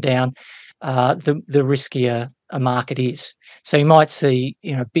swings up and down, the riskier a market is. So you might see,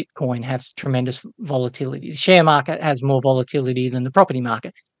 Bitcoin has tremendous volatility. The share market has more volatility than the property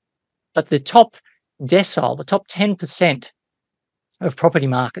market. But the top decile, the top 10% of property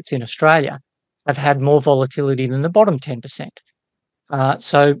markets in Australia have had more volatility than the bottom 10%.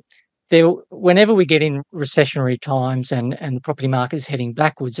 So whenever we get in recessionary times and the property market is heading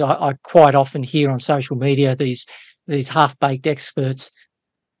backwards, I quite often hear on social media these half-baked experts,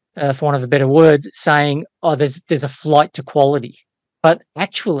 for want of a better word, saying, "Oh, there's a flight to quality," but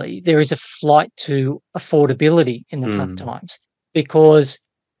actually there is a flight to affordability in the tough Mm, times, because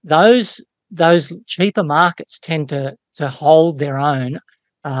those those cheaper markets tend to hold their own.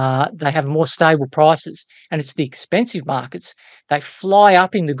 They have more stable prices, and it's the expensive markets. They fly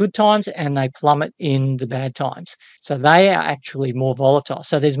up in the good times and they plummet in the bad times. So they are actually more volatile.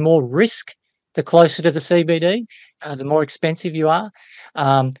 So there's more risk the closer to the CBD, the more expensive you are.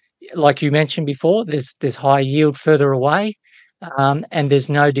 Um, like you mentioned before, there's high yield further away, and there's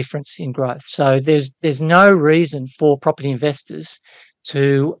no difference in growth. So there's no reason for property investors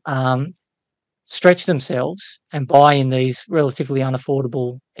to stretch themselves and buy in these relatively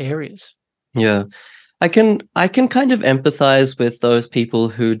unaffordable areas. yeah. I can kind of empathize with those people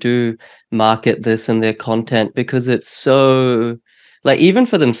who do market this in their content, because it's so, like, even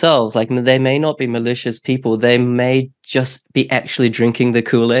for themselves, like, they may not be malicious people, they may just be actually drinking the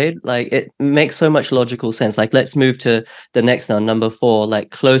Kool-Aid. Like, it makes so much logical sense. Like, let's move to the next now, number 4,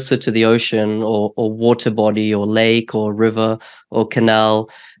 like closer to the ocean or water body or lake or river or canal,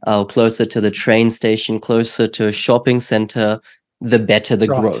 or closer to the train station, closer to a shopping center, the better the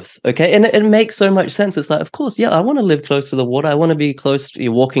Right. growth. Okay. And it makes so much sense. It's like, of course, yeah, I want to live close to the water. I want to be close to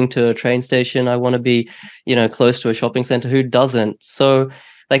walking to a train station. I want to be, close to a shopping center. Who doesn't? So,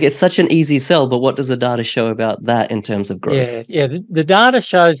 like, it's such an easy sell, but what does the data show about that in terms of growth? Yeah. The data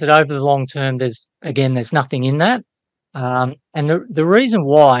shows that over the long term, there's nothing in that. And the reason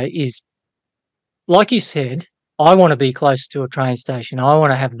why is, like you said, I want to be close to a train station. I want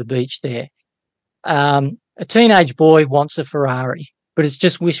to have the beach there. A teenage boy wants a Ferrari, but it's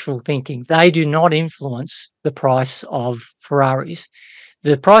just wishful thinking. They do not influence the price of Ferraris.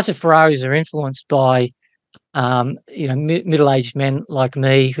 The price of Ferraris are influenced by middle-aged men like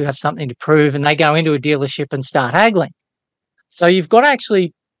me who have something to prove, and they go into a dealership and start haggling. So you've got to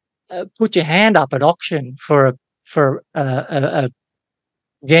actually put your hand up at auction for a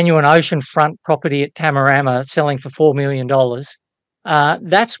genuine oceanfront property at Tamarama selling for $4 million.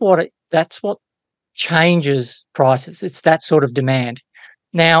 That's what changes prices. It's that sort of demand.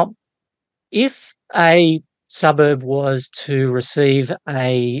 Now, if a suburb was to receive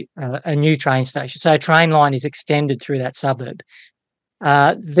a new train station, so a train line is extended through that suburb,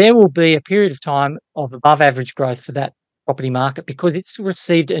 there will be a period of time of above average growth for that property market because it's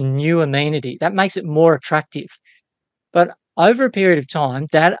received a new amenity. That makes it more attractive. But over a period of time,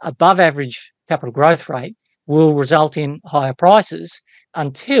 that above average capital growth rate will result in higher prices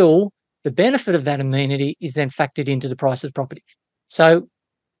until the benefit of that amenity is then factored into the price of the property. So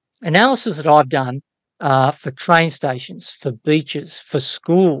analysis that I've done for train stations, for beaches, for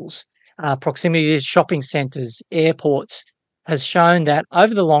schools, proximity to shopping centres, airports, has shown that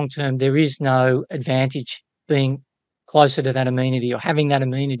over the long term, there is no advantage being closer to that amenity or having that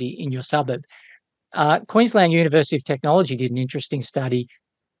amenity in your suburb. Queensland University of Technology did an interesting study.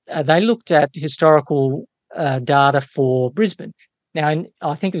 They looked at historical data for Brisbane. Now,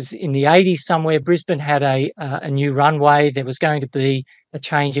 I think it was in the 80s somewhere, Brisbane had a new runway. There was going to be a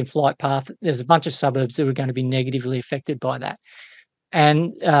change in flight path. There's a bunch of suburbs that were going to be negatively affected by that.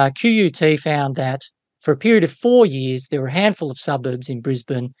 And QUT found that for a period of 4 years, there were a handful of suburbs in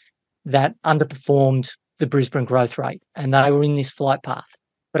Brisbane that underperformed the Brisbane growth rate, and they were in this flight path.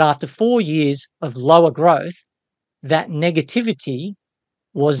 But after 4 years of lower growth, that negativity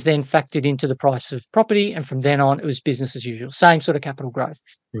was then factored into the price of property, and from then on, it was business as usual, same sort of capital growth.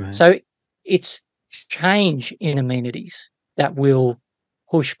 Right. So it's change in amenities that will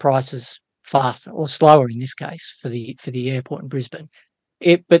push prices faster or slower in this case for the airport in Brisbane.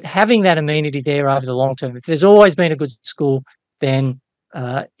 But having that amenity there over the long term, if there's always been a good school, then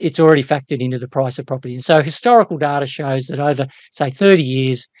it's already factored into the price of property. And so historical data shows that over, say, 30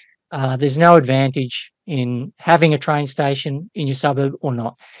 years, there's no advantage in having a train station in your suburb or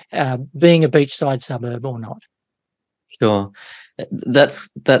not, being a beachside suburb or not. Sure.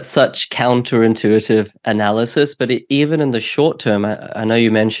 That's such counterintuitive analysis, but even in the short term, I know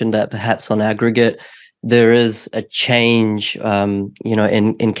you mentioned that perhaps on aggregate, there is a change,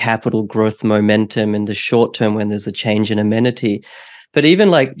 in capital growth momentum in the short term when there's a change in amenity. But even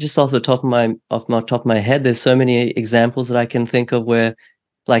like just off the top of my head, there's so many examples that I can think of where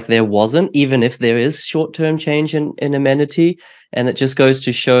like there wasn't, even if there is short-term change in amenity. And it just goes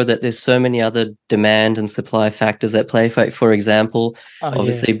to show that there's so many other demand and supply factors at play. For example,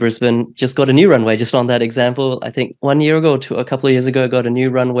 obviously Brisbane just got a new runway. Just on that example, I think 1 year ago to a couple of years ago, got a new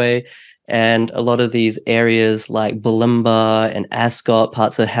runway. And a lot of these areas like Bulimba and Ascot,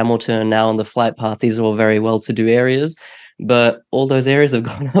 parts of Hamilton are now on the flight path. These are all very well-to-do areas. But all those areas have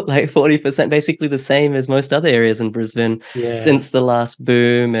gone up like 40%, basically the same as most other areas in Brisbane since the last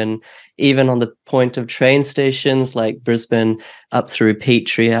boom. And even on the point of train stations like Brisbane up through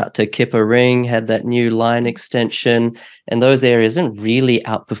Petrie out to Kippa Ring had that new line extension. And those areas didn't really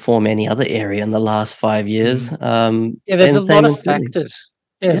outperform any other area in the last 5 years. There's a lot of factors.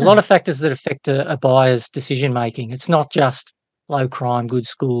 A lot of factors that affect a buyer's decision making. It's not just low crime, good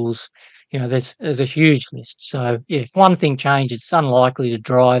schools. There's a huge list. So if one thing changes, it's unlikely to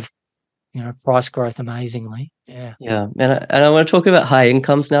drive, price growth amazingly. Yeah. And I want to talk about high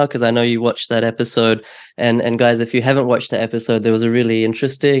incomes now, because I know you watched that episode. And guys, if you haven't watched the episode, there was a really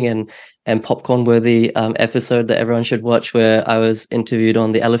interesting and popcorn worthy episode that everyone should watch, where I was interviewed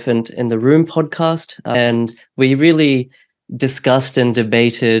on the Elephant in the Room podcast. And we really discussed and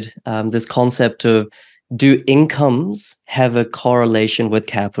debated this concept of, do incomes have a correlation with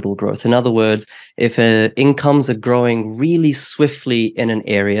capital growth? In other words, if incomes are growing really swiftly in an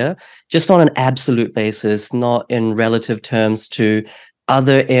area, just on an absolute basis, not in relative terms to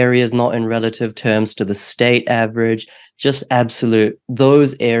other areas, not in relative terms to the state average, just absolute,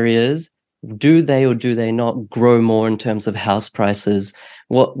 those areas, do they or do they not grow more in terms of house prices?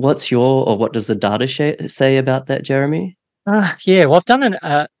 What does the data say about that, Jeremy? Well, I've done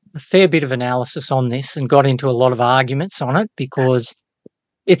a fair bit of analysis on this and got into a lot of arguments on it, because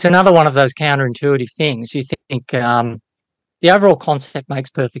it's another one of those counterintuitive things. You think the overall concept makes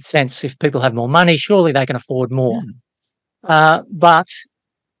perfect sense. If people have more money, surely they can afford more. But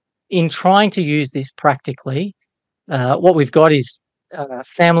in trying to use this practically, what we've got is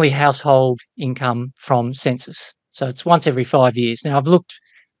family household income from census. So it's once every 5 years. Now, I've looked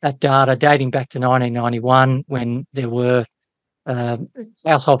at data dating back to 1991 when there were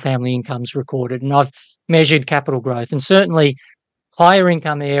household family incomes recorded, and I've measured capital growth, and certainly higher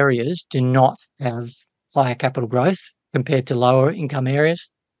income areas do not have higher capital growth compared to lower income areas.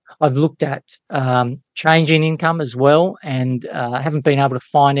 I've looked at change in income as well, and haven't been able to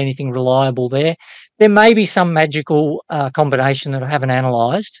find anything reliable there. There may be some magical combination that I haven't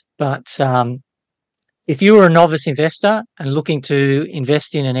analysed, but if you were a novice investor and looking to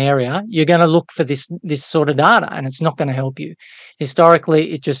invest in an area, you're going to look for this sort of data, and it's not going to help you.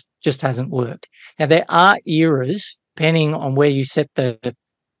 Historically, it just hasn't worked. Now, there are eras, depending on where you set the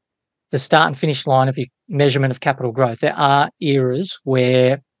start and finish line of your measurement of capital growth. There are eras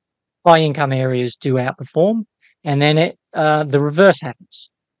where high income areas do outperform, and then the reverse happens.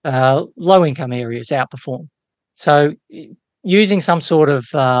 Low income areas outperform. So using some sort of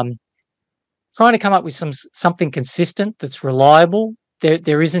trying to come up with something consistent that's reliable,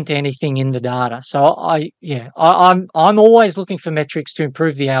 there isn't anything in the data. So I'm always looking for metrics to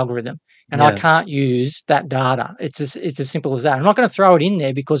improve the algorithm, and I can't use that data. It's as simple as that. I'm not going to throw it in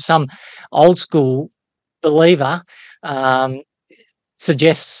there because some old school believer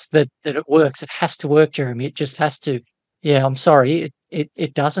suggests that it works. It has to work, Jeremy. It just has to. Yeah, I'm sorry,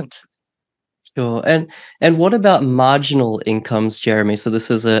 it doesn't. Sure. And what about marginal incomes, Jeremy? So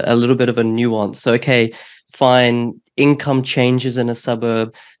this is a little bit of a nuance. So, okay, fine, income changes in a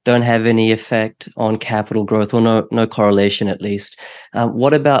suburb don't have any effect on capital growth, or no correlation at least.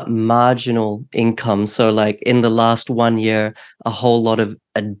 What about marginal income? So like in the last 1 year, a whole lot of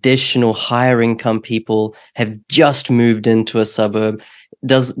additional higher income people have just moved into a suburb.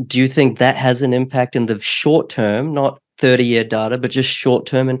 Do you think that has an impact in the short term, not 30-year data, but just short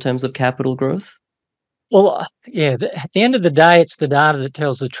term in terms of capital growth? Well, yeah, at the end of the day, it's the data that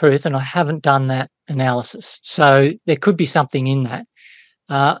tells the truth, and I haven't done that analysis. So there could be something in that.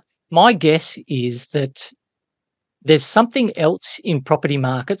 Uh, my guess is that there's something else in property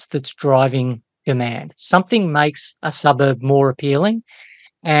markets that's driving demand. Something makes a suburb more appealing,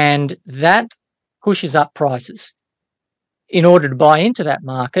 and that pushes up prices. In order to buy into that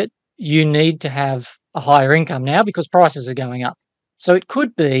market, you need to have a higher income now because prices are going up. So it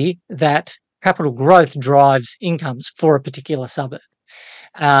could be that capital growth drives incomes for a particular suburb.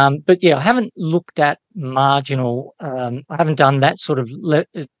 But yeah, I haven't looked at marginal, I haven't done that sort of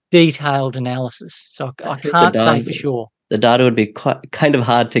detailed analysis. So I I think the can't say for data sure. the data would be quite kind of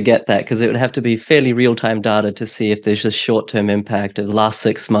hard to get that because it would have to be fairly real-time data to see if there's just short-term impact of the last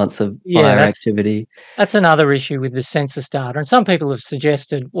 6 months of Yeah, buyer that's activity. that's another issue with the census data. And some people have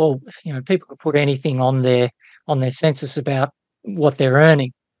suggested, well, people can put anything on their census about what they're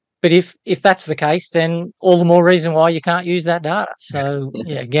earning. But if that's the case, then all the more reason why you can't use that data. So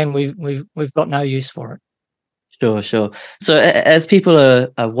yeah, again, we've got no use for it. Sure, sure. So as people are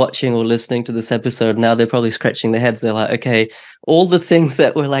watching or listening to this episode now, they're probably scratching their heads. They're like, okay, all the things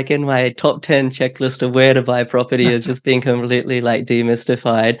that were like in my top 10 checklist of where to buy property is just being completely like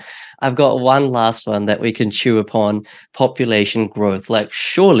demystified. I've got one last one that we can chew upon: population growth. Like,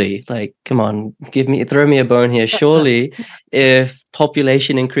 surely, like, come on, throw me a bone here. Surely, if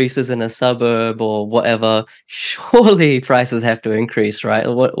population increases in a suburb or whatever, surely prices have to increase, right?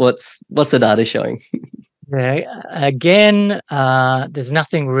 What's the data showing? Yeah, again, there's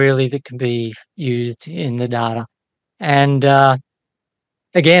nothing really that can be used in the data. And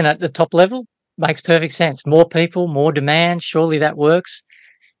again, at the top level, makes perfect sense. More people, more demand. Surely that works.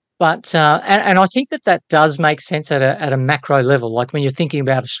 But and I think that does make sense at a macro level. Like when you're thinking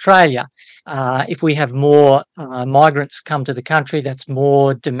about Australia, if we have more migrants come to the country, that's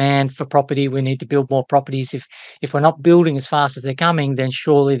more demand for property. We need to build more properties. If we're not building as fast as they're coming, then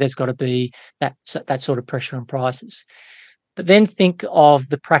surely there's got to be that sort of pressure on prices. But then think of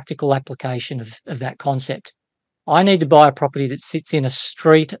the practical application of that concept. I need to buy a property that sits in a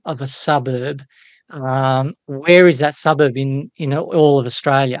street of a suburb. Where is that suburb in all of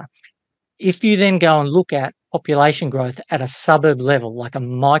Australia? If you then go and look at population growth at a suburb level, like a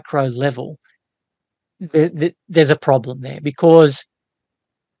micro level, there's a problem there because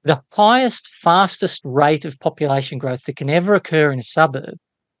the highest, fastest rate of population growth that can ever occur in a suburb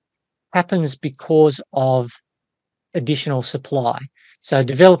happens because of additional supply. So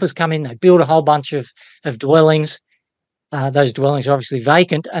developers come in, they build a whole bunch of dwellings. Those dwellings are obviously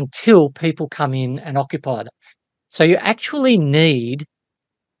vacant until people come in and occupy them. So you actually need,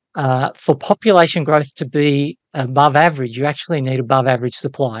 for population growth to be above average, you actually need above average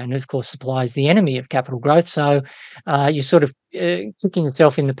supply. And of course, supply is the enemy of capital growth. So you're sort of kicking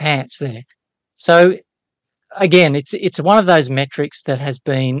yourself in the pants there. So again, it's one of those metrics that has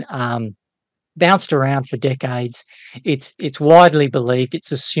been bounced around for decades. It's widely believed,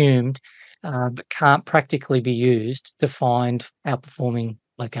 it's assumed, but can't practically be used to find outperforming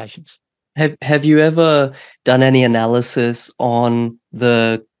locations. Have you ever done any analysis on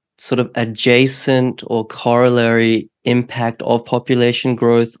the sort of adjacent or corollary impact of population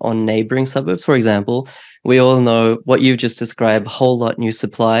growth on neighboring suburbs? For example, we all know what you've just described: whole lot new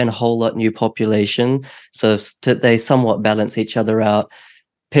supply and a whole lot new population. So they somewhat balance each other out.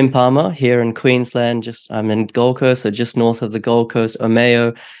 Pimpama here in Queensland, I'm in Gold Coast, so just north of the Gold Coast,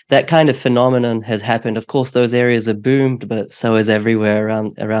 Omeo, that kind of phenomenon has happened. Of course, those areas are boomed, but so is everywhere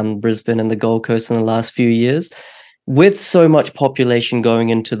around Brisbane and the Gold Coast in the last few years. With so much population going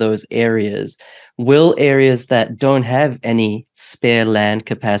into those areas, will areas that don't have any spare land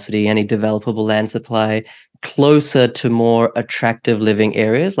capacity, any developable land supply, closer to more attractive living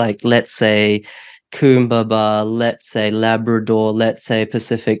areas, like let's say Coombaba, let's say Labrador, let's say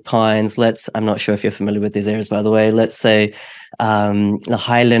Pacific Pines, I'm not sure if you're familiar with these areas, by the way, let's say the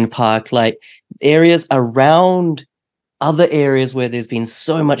Highland Park, like areas around other areas where there's been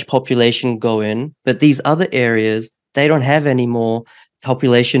so much population go in, but these other areas, they don't have any more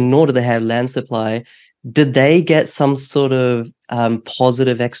population, nor do they have land supply. Did they get some sort of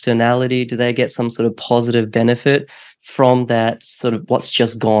positive externality? Do they get some sort of positive benefit from that sort of what's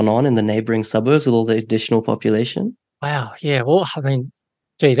just gone on in the neighboring suburbs with all the additional population? Wow. Yeah. Well, I mean,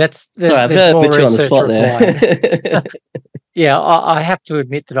 gee, Sorry, I've there's got to more put you on the research spot required. there. Yeah, I have to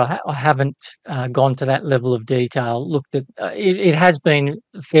admit that I haven't gone to that level of detail. Looked at it has been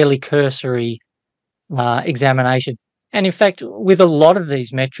a fairly cursory examination, and in fact, with a lot of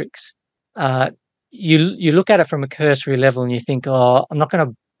these metrics, you look at it from a cursory level and you think, oh, not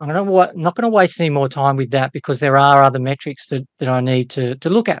going to waste any more time with that because there are other metrics that I need to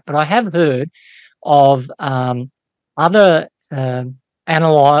look at. But I have heard of other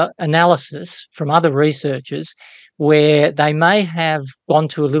analysis from other researchers where they may have gone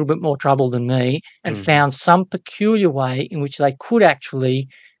to a little bit more trouble than me and found some peculiar way in which they could actually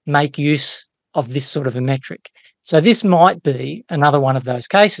make use of this sort of a metric. So this might be another one of those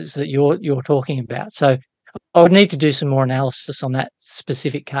cases that you're talking about. So I would need to do some more analysis on that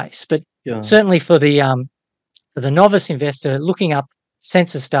specific case. But certainly for the novice investor looking up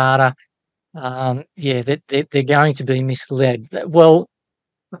census data, they're going to be misled. Well,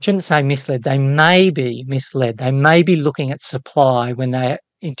 I shouldn't say misled. They may be misled. They may be looking at supply when they're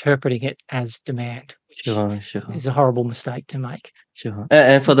interpreting it as demand, which is a horrible mistake to make. Sure.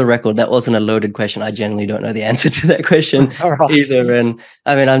 And for the record, that wasn't a loaded question. I generally don't know the answer to that question either. And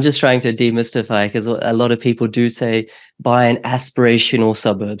I mean, I'm just trying to demystify, because a lot of people do say buy in aspirational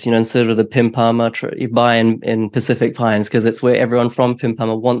suburbs, instead of the Pimpama, you buy in Pacific Pines because it's where everyone from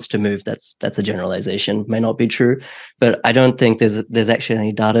Pimpama wants to move. That's a generalization, may not be true, but I don't think there's actually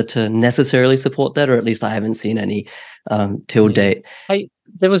any data to necessarily support that, or at least I haven't seen any till date. Hey,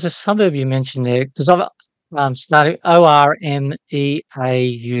 there was a suburb you mentioned there, because I've starting Ormeau.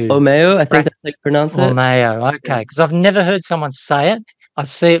 Ormeau, I think that's like pronounce it. Ormeau, okay, because I've never heard someone say it. I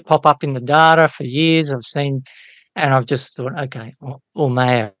see it pop up in the data for years. I've seen, and I've just thought, okay,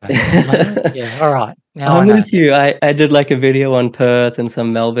 Ormeau. Yeah, all right. Now I'm with you. I did like a video on Perth and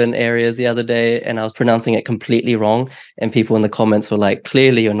some Melbourne areas the other day, and I was pronouncing it completely wrong. And people in the comments were like,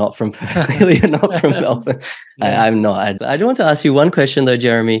 clearly you're not from Perth. Clearly you're not from Melbourne. Yeah. I'm not. I do want to ask you one question though,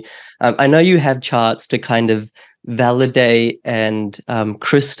 Jeremy. I know you have charts to kind of validate and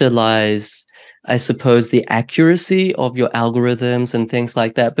crystallize, I suppose, the accuracy of your algorithms and things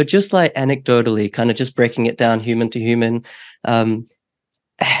like that. But just like anecdotally, kind of just breaking it down human to human,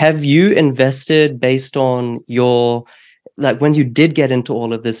 have you invested based on your, like when you did get into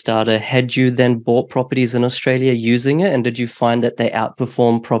all of this data, had you then bought properties in Australia using it? And did you find that they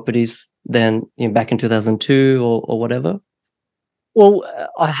outperformed properties then back in 2002 or whatever? Well,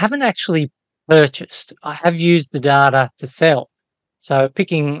 I haven't actually purchased. I have used the data to sell. So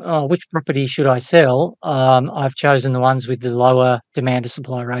picking which property should I sell, I've chosen the ones with the lower demand to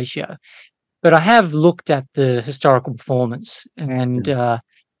supply ratio. But I have looked at the historical performance, and when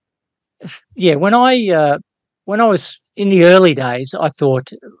I was in the early days, I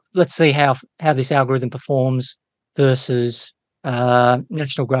thought, let's see how this algorithm performs versus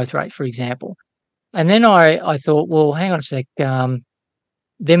national growth rate, for example. And then I thought, well, hang on a sec.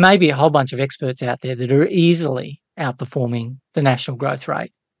 There may be a whole bunch of experts out there that are easily outperforming the national growth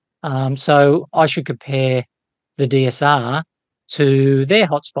rate. So I should compare the DSR to their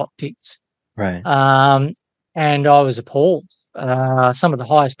hotspot picks. Right. And I was appalled. Some of the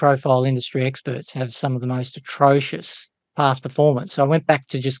highest profile industry experts have some of the most atrocious past performance. So I went back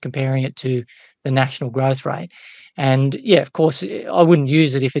to just comparing it to the national growth rate. And of course, I wouldn't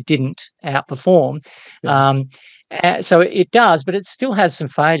use it if it didn't outperform. Yeah. So it does, but it still has some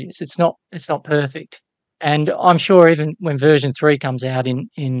failures. It's not perfect. And I'm sure even when version 3 comes out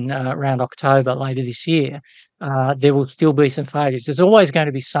in around October later this year, there will still be some failures. There's always going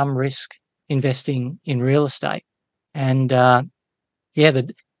to be some risk investing in real estate. And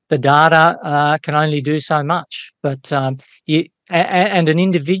the data can only do so much. But and an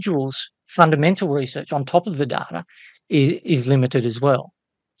individual's fundamental research on top of the data is limited as well.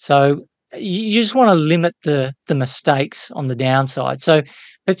 So you just want to limit the mistakes on the downside. So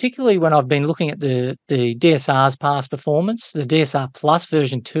particularly when I've been looking at the DSR's past performance, the DSR Plus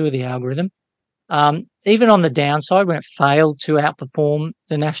version 2 of the algorithm, even on the downside, when it failed to outperform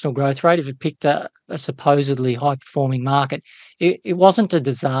the national growth rate, if it picked a supposedly high-performing market, it wasn't a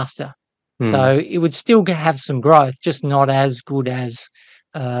disaster. So it would still have some growth, just not as good as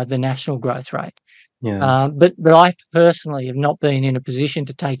the national growth rate. Yeah. But I personally have not been in a position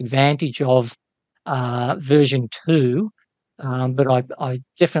to take advantage of version 2, but I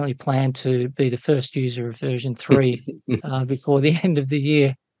definitely plan to be the first user of version 3 before the end of the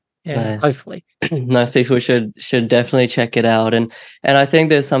year. Yeah, nice. Hopefully. Nice. People should definitely check it out. And I think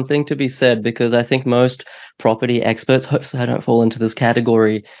there's something to be said, because I think most property experts, hopefully I don't fall into this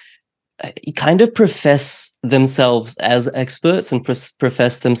category, kind of profess themselves as experts and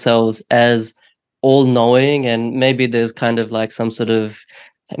profess themselves as all-knowing, and maybe there's kind of like some sort of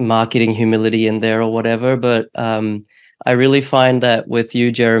marketing humility in there or whatever, but I really find that with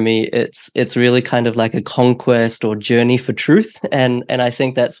you, Jeremy, it's really kind of like a conquest or journey for truth, and I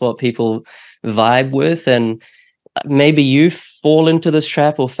think that's what people vibe with. And maybe you fall into this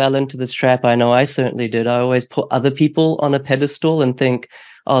trap or fell into this trap. I know I certainly did. I always put other people on a pedestal and think,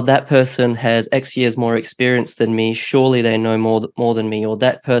 oh, that person has X years more experience than me, surely they know more than me, or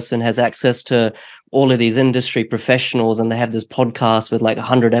that person has access to all of these industry professionals and they have this podcast with like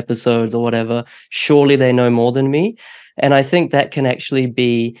 100 episodes or whatever, surely they know more than me. And I think that can actually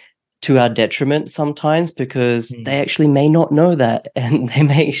be to our detriment sometimes, because they actually may not know that, and they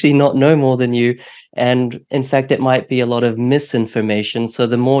may actually not know more than you. And in fact, it might be a lot of misinformation. So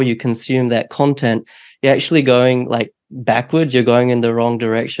the more you consume that content, you're actually going like backwards, you're going in the wrong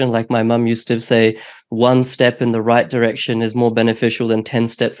direction. Like my mum used to say, one step in the right direction is more beneficial than 10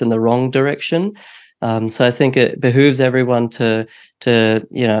 steps in the wrong direction. So I think it behooves everyone to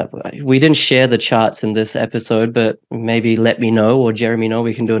we didn't share the charts in this episode, but maybe let me know, or Jeremy know,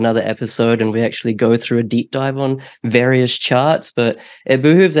 we can do another episode and we actually go through a deep dive on various charts. But it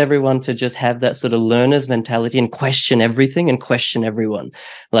behooves everyone to just have that sort of learner's mentality and question everything and question everyone.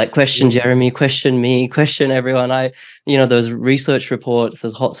 Like question Jeremy, question me, question everyone. Those research reports,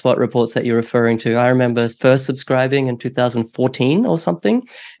 those hotspot reports that you're referring to, I remember first subscribing in 2014 or something.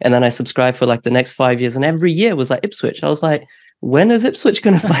 And then I subscribed for like the next 5 years. And every year was like Ipswich. I was like, when is Ipswich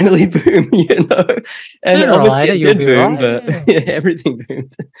going to finally boom? And Sooner or obviously later, it you'll did be boom, right. but Yeah. everything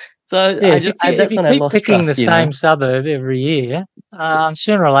boomed. So Yeah, if that's you when I keep lost picking the trust, same suburb every year,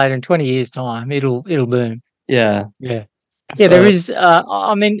 sooner or later, in 20 years' time, it'll boom. Yeah. Yeah. Yeah, there So is.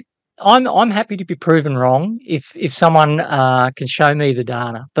 I mean, I'm happy to be proven wrong if someone can show me the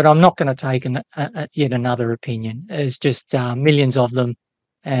data, but I'm not going to take yet another opinion. There's just millions of them,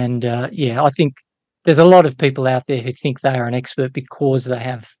 and I think there's a lot of people out there who think they are an expert because they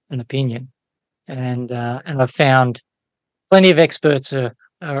have an opinion, and I've found plenty of experts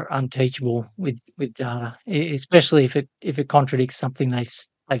are unteachable with data, especially if it contradicts something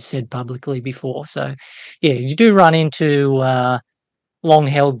they've said publicly before. So, yeah, you do run into long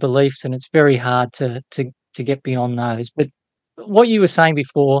held beliefs, and it's very hard to get beyond those. But what you were saying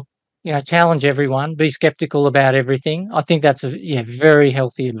before, challenge everyone, be skeptical about everything. I think that's very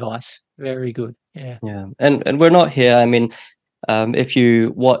healthy advice. Very good. Yeah. yeah, and we're not here. I mean, if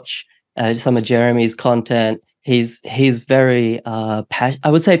you watch some of Jeremy's content, he's very I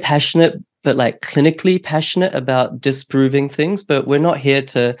would say passionate, but like clinically passionate about disproving things. But we're not here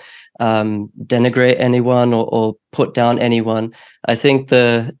to denigrate anyone or put down anyone. I think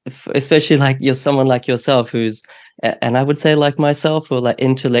especially like you're someone like yourself who's, and I would say like myself, who are like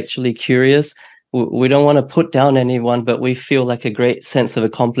intellectually curious. We don't want to put down anyone, but we feel like a great sense of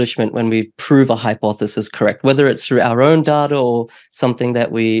accomplishment when we prove a hypothesis correct, whether it's through our own data or something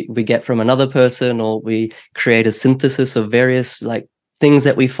that we get from another person, or we create a synthesis of various like things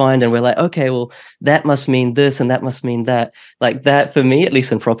that we find, and we're like, okay, well, that must mean this and that must mean that. Like that, for me, at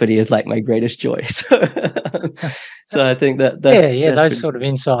least in property, is like my greatest joy. So I think that's those really sort of cool.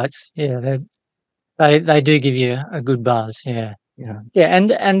 insights. Yeah, they do give you a good buzz. Yeah. Yeah. Yeah,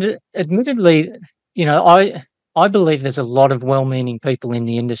 and admittedly, I believe there's a lot of well-meaning people in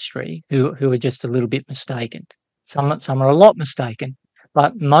the industry who are just a little bit mistaken. Some are a lot mistaken,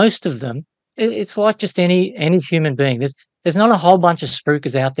 but most of them, it's like just any human being. There's not a whole bunch of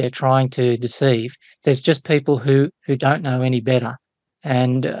spruikers out there trying to deceive. There's just people who don't know any better,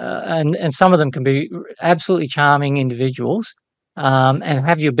 and some of them can be absolutely charming individuals, and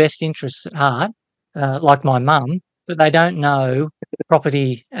have your best interests at heart, like my mum, but they don't know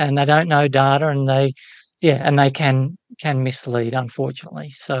property and they don't know data, and they can mislead, unfortunately.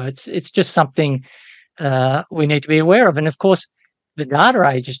 So it's just something we need to be aware of. And of course, the data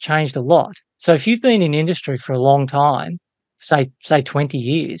age has changed a lot. So if you've been in industry for a long time, say 20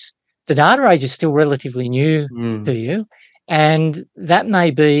 years, the data age is still relatively new to you, and that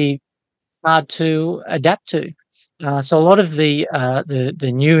may be hard to adapt to. So a lot of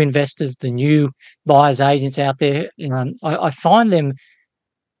the new investors, the new buyers agents out there, I find them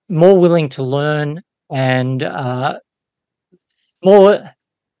more willing to learn and more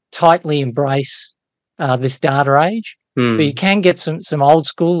tightly embrace this data age. But you can get some old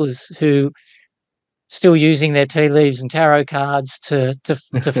schoolers who still using their tea leaves and tarot cards to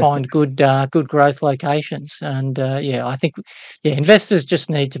find good growth locations. And I think investors just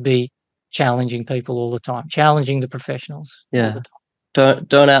need to be challenging people all the time, challenging the professionals all the time.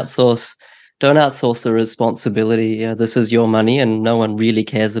 Don't outsource the responsibility. Yeah, this is your money and no one really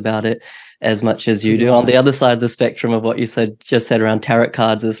cares about it as much as you Good do. On the line. other side of the spectrum of what you just said around tarot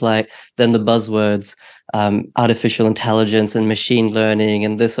cards is like then the buzzwords, artificial intelligence and machine learning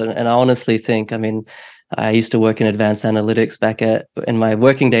and this. And I honestly think, I mean, I used to work in advanced analytics in my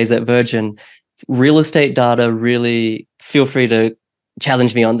working days at Virgin. Real estate data, really, feel free to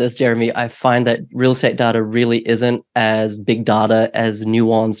challenge me on this, Jeremy. I find that real estate data really isn't as big data, as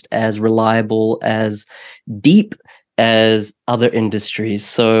nuanced, as reliable, as deep as other industries.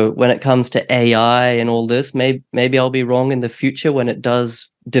 So when it comes to AI and all this, maybe I'll be wrong in the future when it does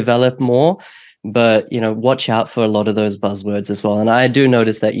develop more. But watch out for a lot of those buzzwords as well. And I do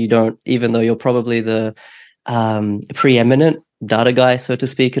notice that you don't, even though you're probably the preeminent data guy, so to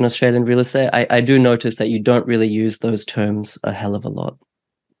speak, in Australian real estate, I do notice that you don't really use those terms a hell of a lot.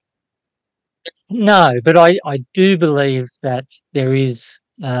 No, but I do believe that there is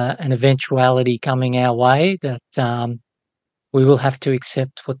an eventuality coming our way that we will have to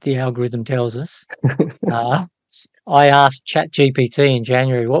accept what the algorithm tells us. I asked ChatGPT in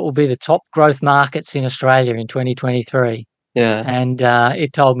January, what will be the top growth markets in Australia in 2023? Yeah. And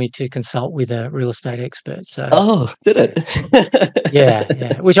it told me to consult with a real estate expert. So, Oh, did it?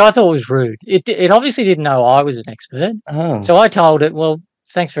 yeah, which I thought was rude. It obviously didn't know I was an expert. Oh, So I told it, well,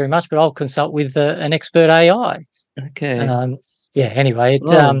 thanks very much, but I'll consult with an expert AI. okay. Yeah, anyway,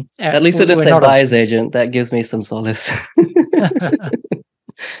 Well, at least it we're didn't say not buyer's obsessed. agent. That gives me some solace.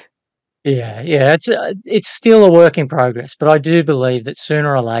 Yeah, it's still a work in progress, but I do believe that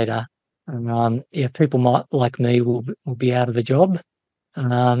sooner or later, yeah, people might like me will be out of a job,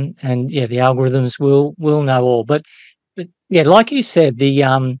 and yeah, the algorithms will know all. But yeah, like you said,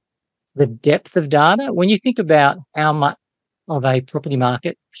 the depth of data. When you think about how much of a property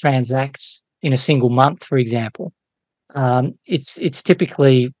market transacts in a single month, for example, it's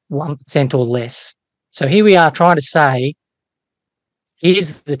typically 1% or less. So here we are trying to say,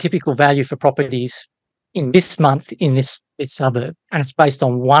 here's the typical value for properties in this month in this suburb, and it's based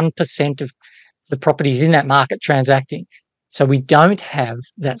on 1% of the properties in that market transacting. So we don't have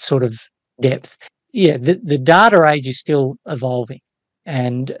that sort of depth. Yeah, the data age is still evolving,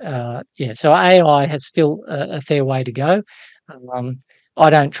 and yeah, so AI has still a fair way to go. Um, I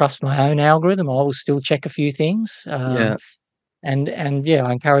don't trust my own algorithm. I will still check a few things. Yeah. And yeah,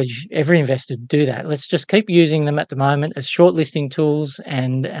 I encourage every investor to do that. Let's just keep using them at the moment as shortlisting tools,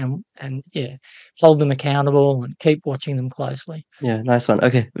 and yeah, hold them accountable and keep watching them closely. Yeah, nice one.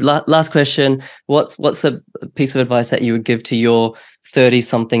 Okay, last question. What's a piece of advice that you would give to your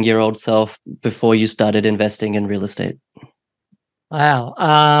 30-something-year-old self before you started investing in real estate? Wow.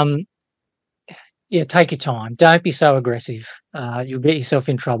 Yeah, take your time. Don't be so aggressive. You'll get yourself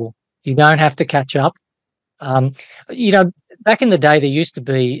in trouble. You don't have to catch up. Um, you know, back in the day, there used to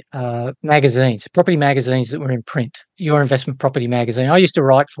be magazines, property magazines that were in print. Your Investment Property magazine. I used to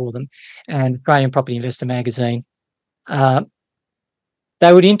write for them, and Australian Property Investor magazine. Uh,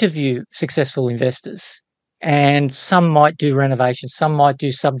 they would interview successful investors, and some might do renovations, some might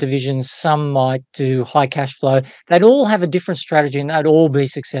do subdivisions, some might do high cash flow. They'd all have a different strategy, and they'd all be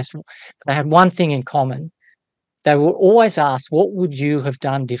successful. They had one thing in common: they were always asked, "What would you have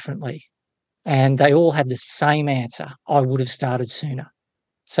done differently?" And they all had the same answer: "I would have started sooner."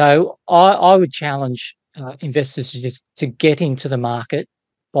 So I would challenge investors to just to get into the market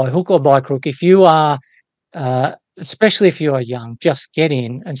by hook or by crook. If you are, especially if you are young, just get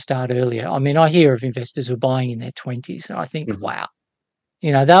in and start earlier. I mean, I hear of investors who are buying in their 20s, and I think, Mhm. wow,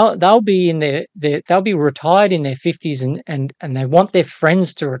 they'll be in they'll be retired in their 50s, and they want their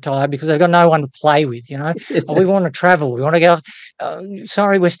friends to retire because they've got no one to play with. Oh, we want to travel, we want to go.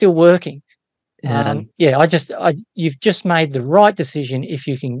 Sorry, we're still working. Yeah. Yeah, you've just made the right decision if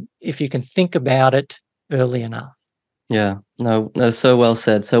you can think about it early enough. Yeah, no, so well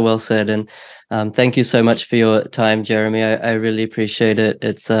said, so well said. And thank you so much for your time, Jeremy. I really appreciate it.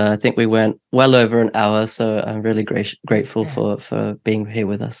 It's I think we went well over an hour, so I'm really grateful Yeah. for being here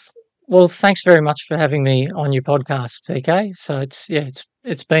with us. Well, thanks very much for having me on your podcast, PK. So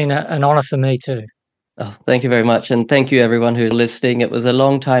it's been an honour for me too. Oh, thank you very much. And thank you, everyone who's listening. It was a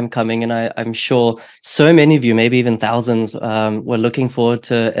long time coming, and I'm sure so many of you, maybe even thousands, were looking forward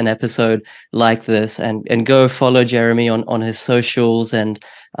to an episode like this. And go follow Jeremy on his socials, and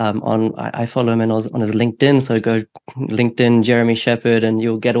I follow him on his LinkedIn. So go LinkedIn Jeremy Shepherd, and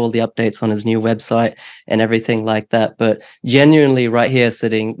you'll get all the updates on his new website and everything like that. But genuinely, right here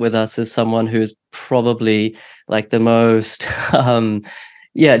sitting with us is someone who's probably like the most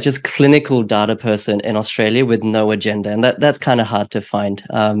yeah, just clinical data person in Australia with no agenda, and that's kind of hard to find,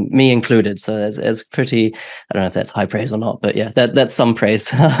 me included. So it's pretty. I don't know if that's high praise or not, but yeah, that's some praise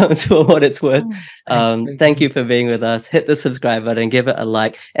for what it's worth. Thanks, Thank PK. you for being with us. Hit the subscribe button, give it a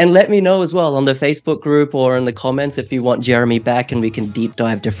like, and let me know as well on the Facebook group or in the comments if you want Jeremy back, and we can deep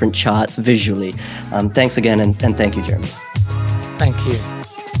dive different charts visually. Thanks again, and thank you, Jeremy. Thank you.